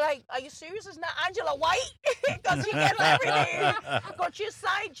 Oh, well, like, are you serious? It's not Angela White because she gets everything. Because she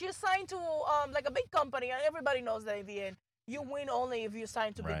signed to like a big company, and everybody knows the AVN. You win only if you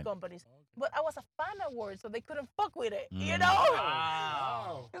sign to Right. big companies. But I was a fan award, so they couldn't fuck with it. You Mm. know?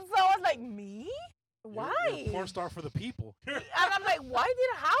 Wow. So I was like, me? Why? You're a porn star for the people. And I'm like,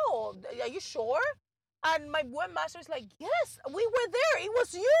 how? Are you sure? And my webmaster is like, yes, we were there. It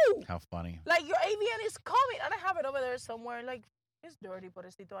was you. How funny. Like, your AVN is coming. And I have it over there somewhere. Like, it's dirty,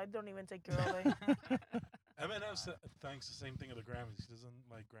 pobrecito. I don't even take care of it. Eminem thanks the same thing at the Grammys. He doesn't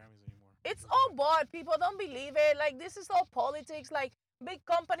like Grammys anymore. It's all bought. People don't believe it. Like, this is all politics. Like, big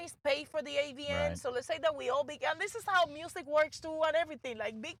companies pay for the AVN. Right. So let's say that we all and this is how music works too and everything.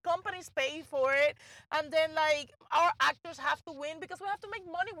 Like, big companies pay for it. And then, like, our actors have to win because we have to make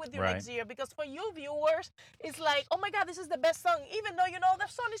money with you Right. next year. Because for you viewers, it's like, oh my God, this is the best song. Even though, you know, the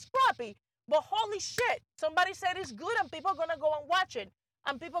song is crappy. But holy shit, somebody said it's good and people are going to go and watch it.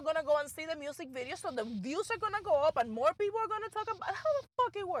 And people are going to go and see the music video. So the views are going to go up and more people are going to talk about how the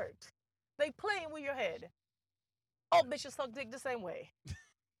fuck it works. They playing with your head. All bitches suck dick the same way.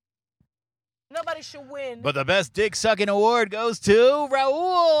 Nobody should win. But the best dick sucking award goes to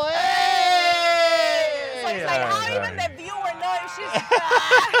Raul. Hey! So it's like, how even the viewer know if she's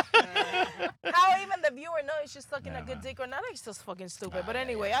how even the viewer know if she's sucking a good dick or not? It's just fucking stupid. But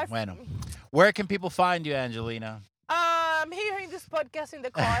anyway, Bueno. Where can people find you, Angelina? hearing this podcast in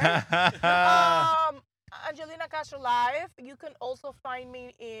the car. Angelina Castro Live. You can also find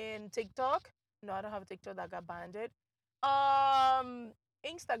me in TikTok. No, I don't have a TikTok, that got banned.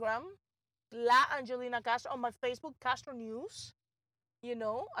 Instagram, La Angelina Castro. On my Facebook, Castro News. You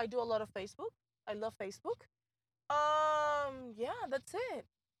know, I do a lot of Facebook. I love Facebook. Yeah, that's it.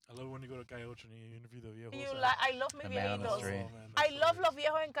 I love when you go to Cayocho and you interview the viejos. I love The man on the Viejitos. street. I love Los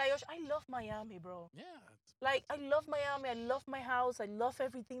Viejos en Cayocho. I love Miami, bro. Yeah. Like, I love Miami. I love my house. I love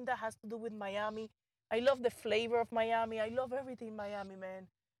everything that has to do with Miami. I love the flavor of Miami. I love everything in Miami, man.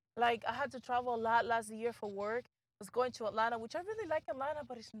 Like, I had to travel a lot last year for work. I was going to Atlanta, which I really like Atlanta,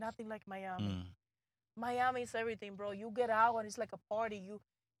 but it's nothing like Miami. Mm. Miami is everything, bro. You get out and it's like a party.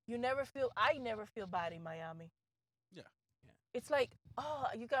 I never feel bad in Miami. Yeah. It's like, oh,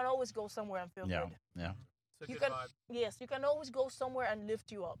 you can always go somewhere and feel Yeah. good. Yeah. It's a You good can, vibe. yes, you can always go somewhere and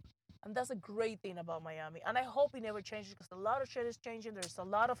lift you up. And that's a great thing about Miami. And I hope it never changes because a lot of shit is changing. There's a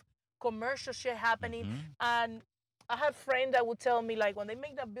lot of commercial shit happening. Mhm. And I had friends that would tell me, like, when they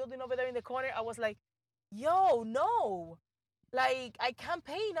make that building over there in the corner, I was like, yo, no. Like, I can't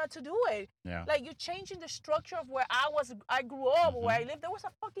pay not to do it. Yeah. Like, you're changing the structure of where I grew up, where I lived. There was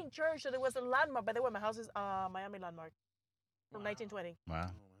a fucking church, so there was a landmark. By the way, my house is Miami landmark from 1920.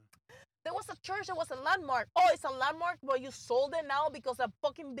 Wow. There was a church that was a landmark. Oh, it's a landmark, but you sold it now because a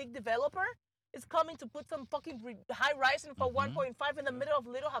fucking big developer is coming to put some fucking high rising for 1.5 in the middle of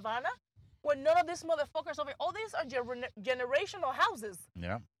Little Havana, where none of these motherfuckers over. All these are generational houses.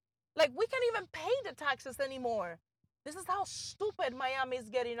 Yeah. Like, we can't even pay the taxes anymore. This is how stupid Miami is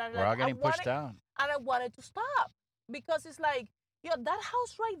getting. And We're all getting pushed out. And I wanted to stop because it's like, yo, that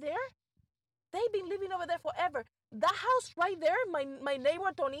house right there, they've been living over there forever. That house right there, my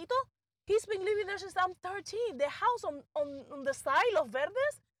neighbor Tonito, he's been living there since I'm 13. The house on the side of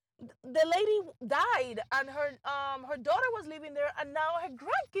Verdes, the lady died, and her daughter was living there, and now her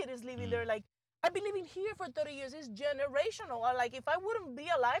grandkid is living there. Like, I've been living here for 30 years. It's generational. Like, if I wouldn't be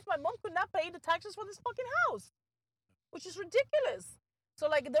alive, my mom could not pay the taxes for this fucking house, which is ridiculous. So,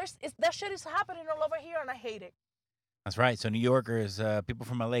 like, that shit is happening all over here, and I hate it. That's right. So New Yorkers, people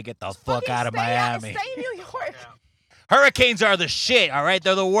from LA, get the Just fuck fucking out of Miami. Stay in New York. Hurricanes are the shit, all right?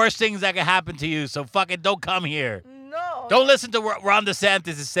 They're the worst things that can happen to you, so fucking don't come here. No. Don't listen to what Ron DeSantis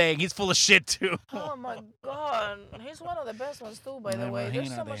is saying. He's full of shit, too. Oh my God, he's one of the best ones too. By the way, there's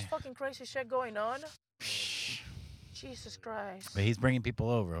so Imagínate. much fucking crazy shit going on. Jesus Christ. But he's bringing people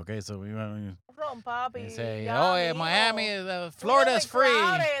over, okay? So we From Papi. say, ya oh, yeah, mío. Miami, We're Florida's free.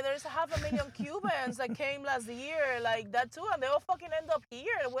 crowded. There's 500,000 Cubans that came last year, like that too, and they all fucking end up here.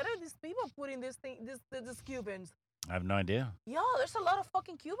 Where are these people putting these Cubans? I have no idea. Yo, there's a lot of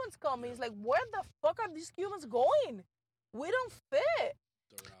fucking Cubans coming. It's like, where the fuck are these Cubans going? We don't fit.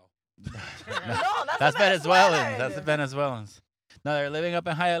 No, That's the Venezuelans. That's the Venezuelans. No, they're living up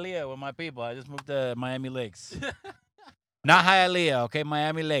in Hialeah with my people. I just moved to Miami Lakes. Not Hialeah, okay?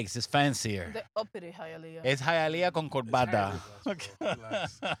 Miami Lakes. It's fancier. The uppity Hialeah. It's Hialeah con corbata.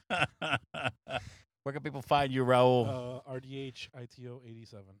 Relax. Where can people find you, Raul? RDH ITO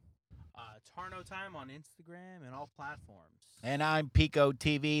 87. Tarno Time on Instagram and all platforms. And I'm Pico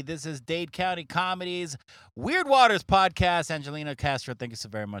TV. This is Dade County Comedies Weird Waters podcast. Angelina Castro, thank you so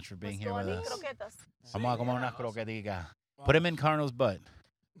very much for being here with us. Croquetas. Vamos a comer una croquetita. Put him in Carno's butt.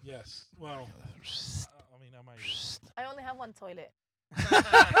 Yes. Well, I mean, I might. I only have one toilet.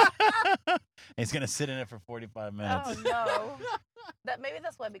 He's going to sit in it for 45 minutes. Oh no. Maybe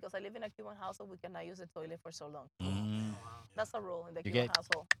that's why, because I live in a Cuban household, we cannot use the toilet for so long. Mm. That's a rule in the You Cuban get-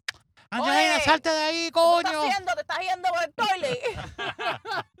 household. Angelina, Oye, salte de ahí, ¿Qué tú estás coño. haciendo? Te estás yendo por el toilet.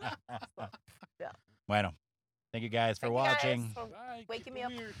 Bueno, thank you guys for Thank you guys watching. for Bye, waking keep me it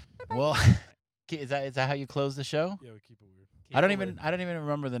up. weird. Well, is that how you close the show? Yeah, we keep it weird. I don't even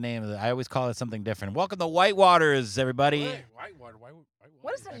remember the name of it. I always call it something different. Welcome to White Waters, everybody. Hey, Whitewater. Whitewater.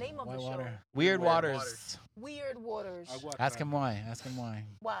 What is the name of the show? Weird Weird Waters. Waters. Weird Waters. Ask him why. Ask him why.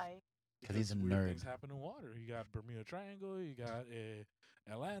 Why? Because he's a weird nerd. Things happen in water. You got Bermuda Triangle. You got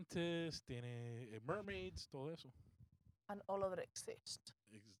Atlantis. Tiene mermaids. Todo eso. And all of it exists.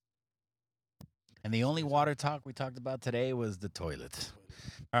 And the only water talk we talked about today was the toilet.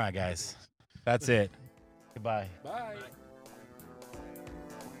 All right, guys. That's it. Goodbye. Bye.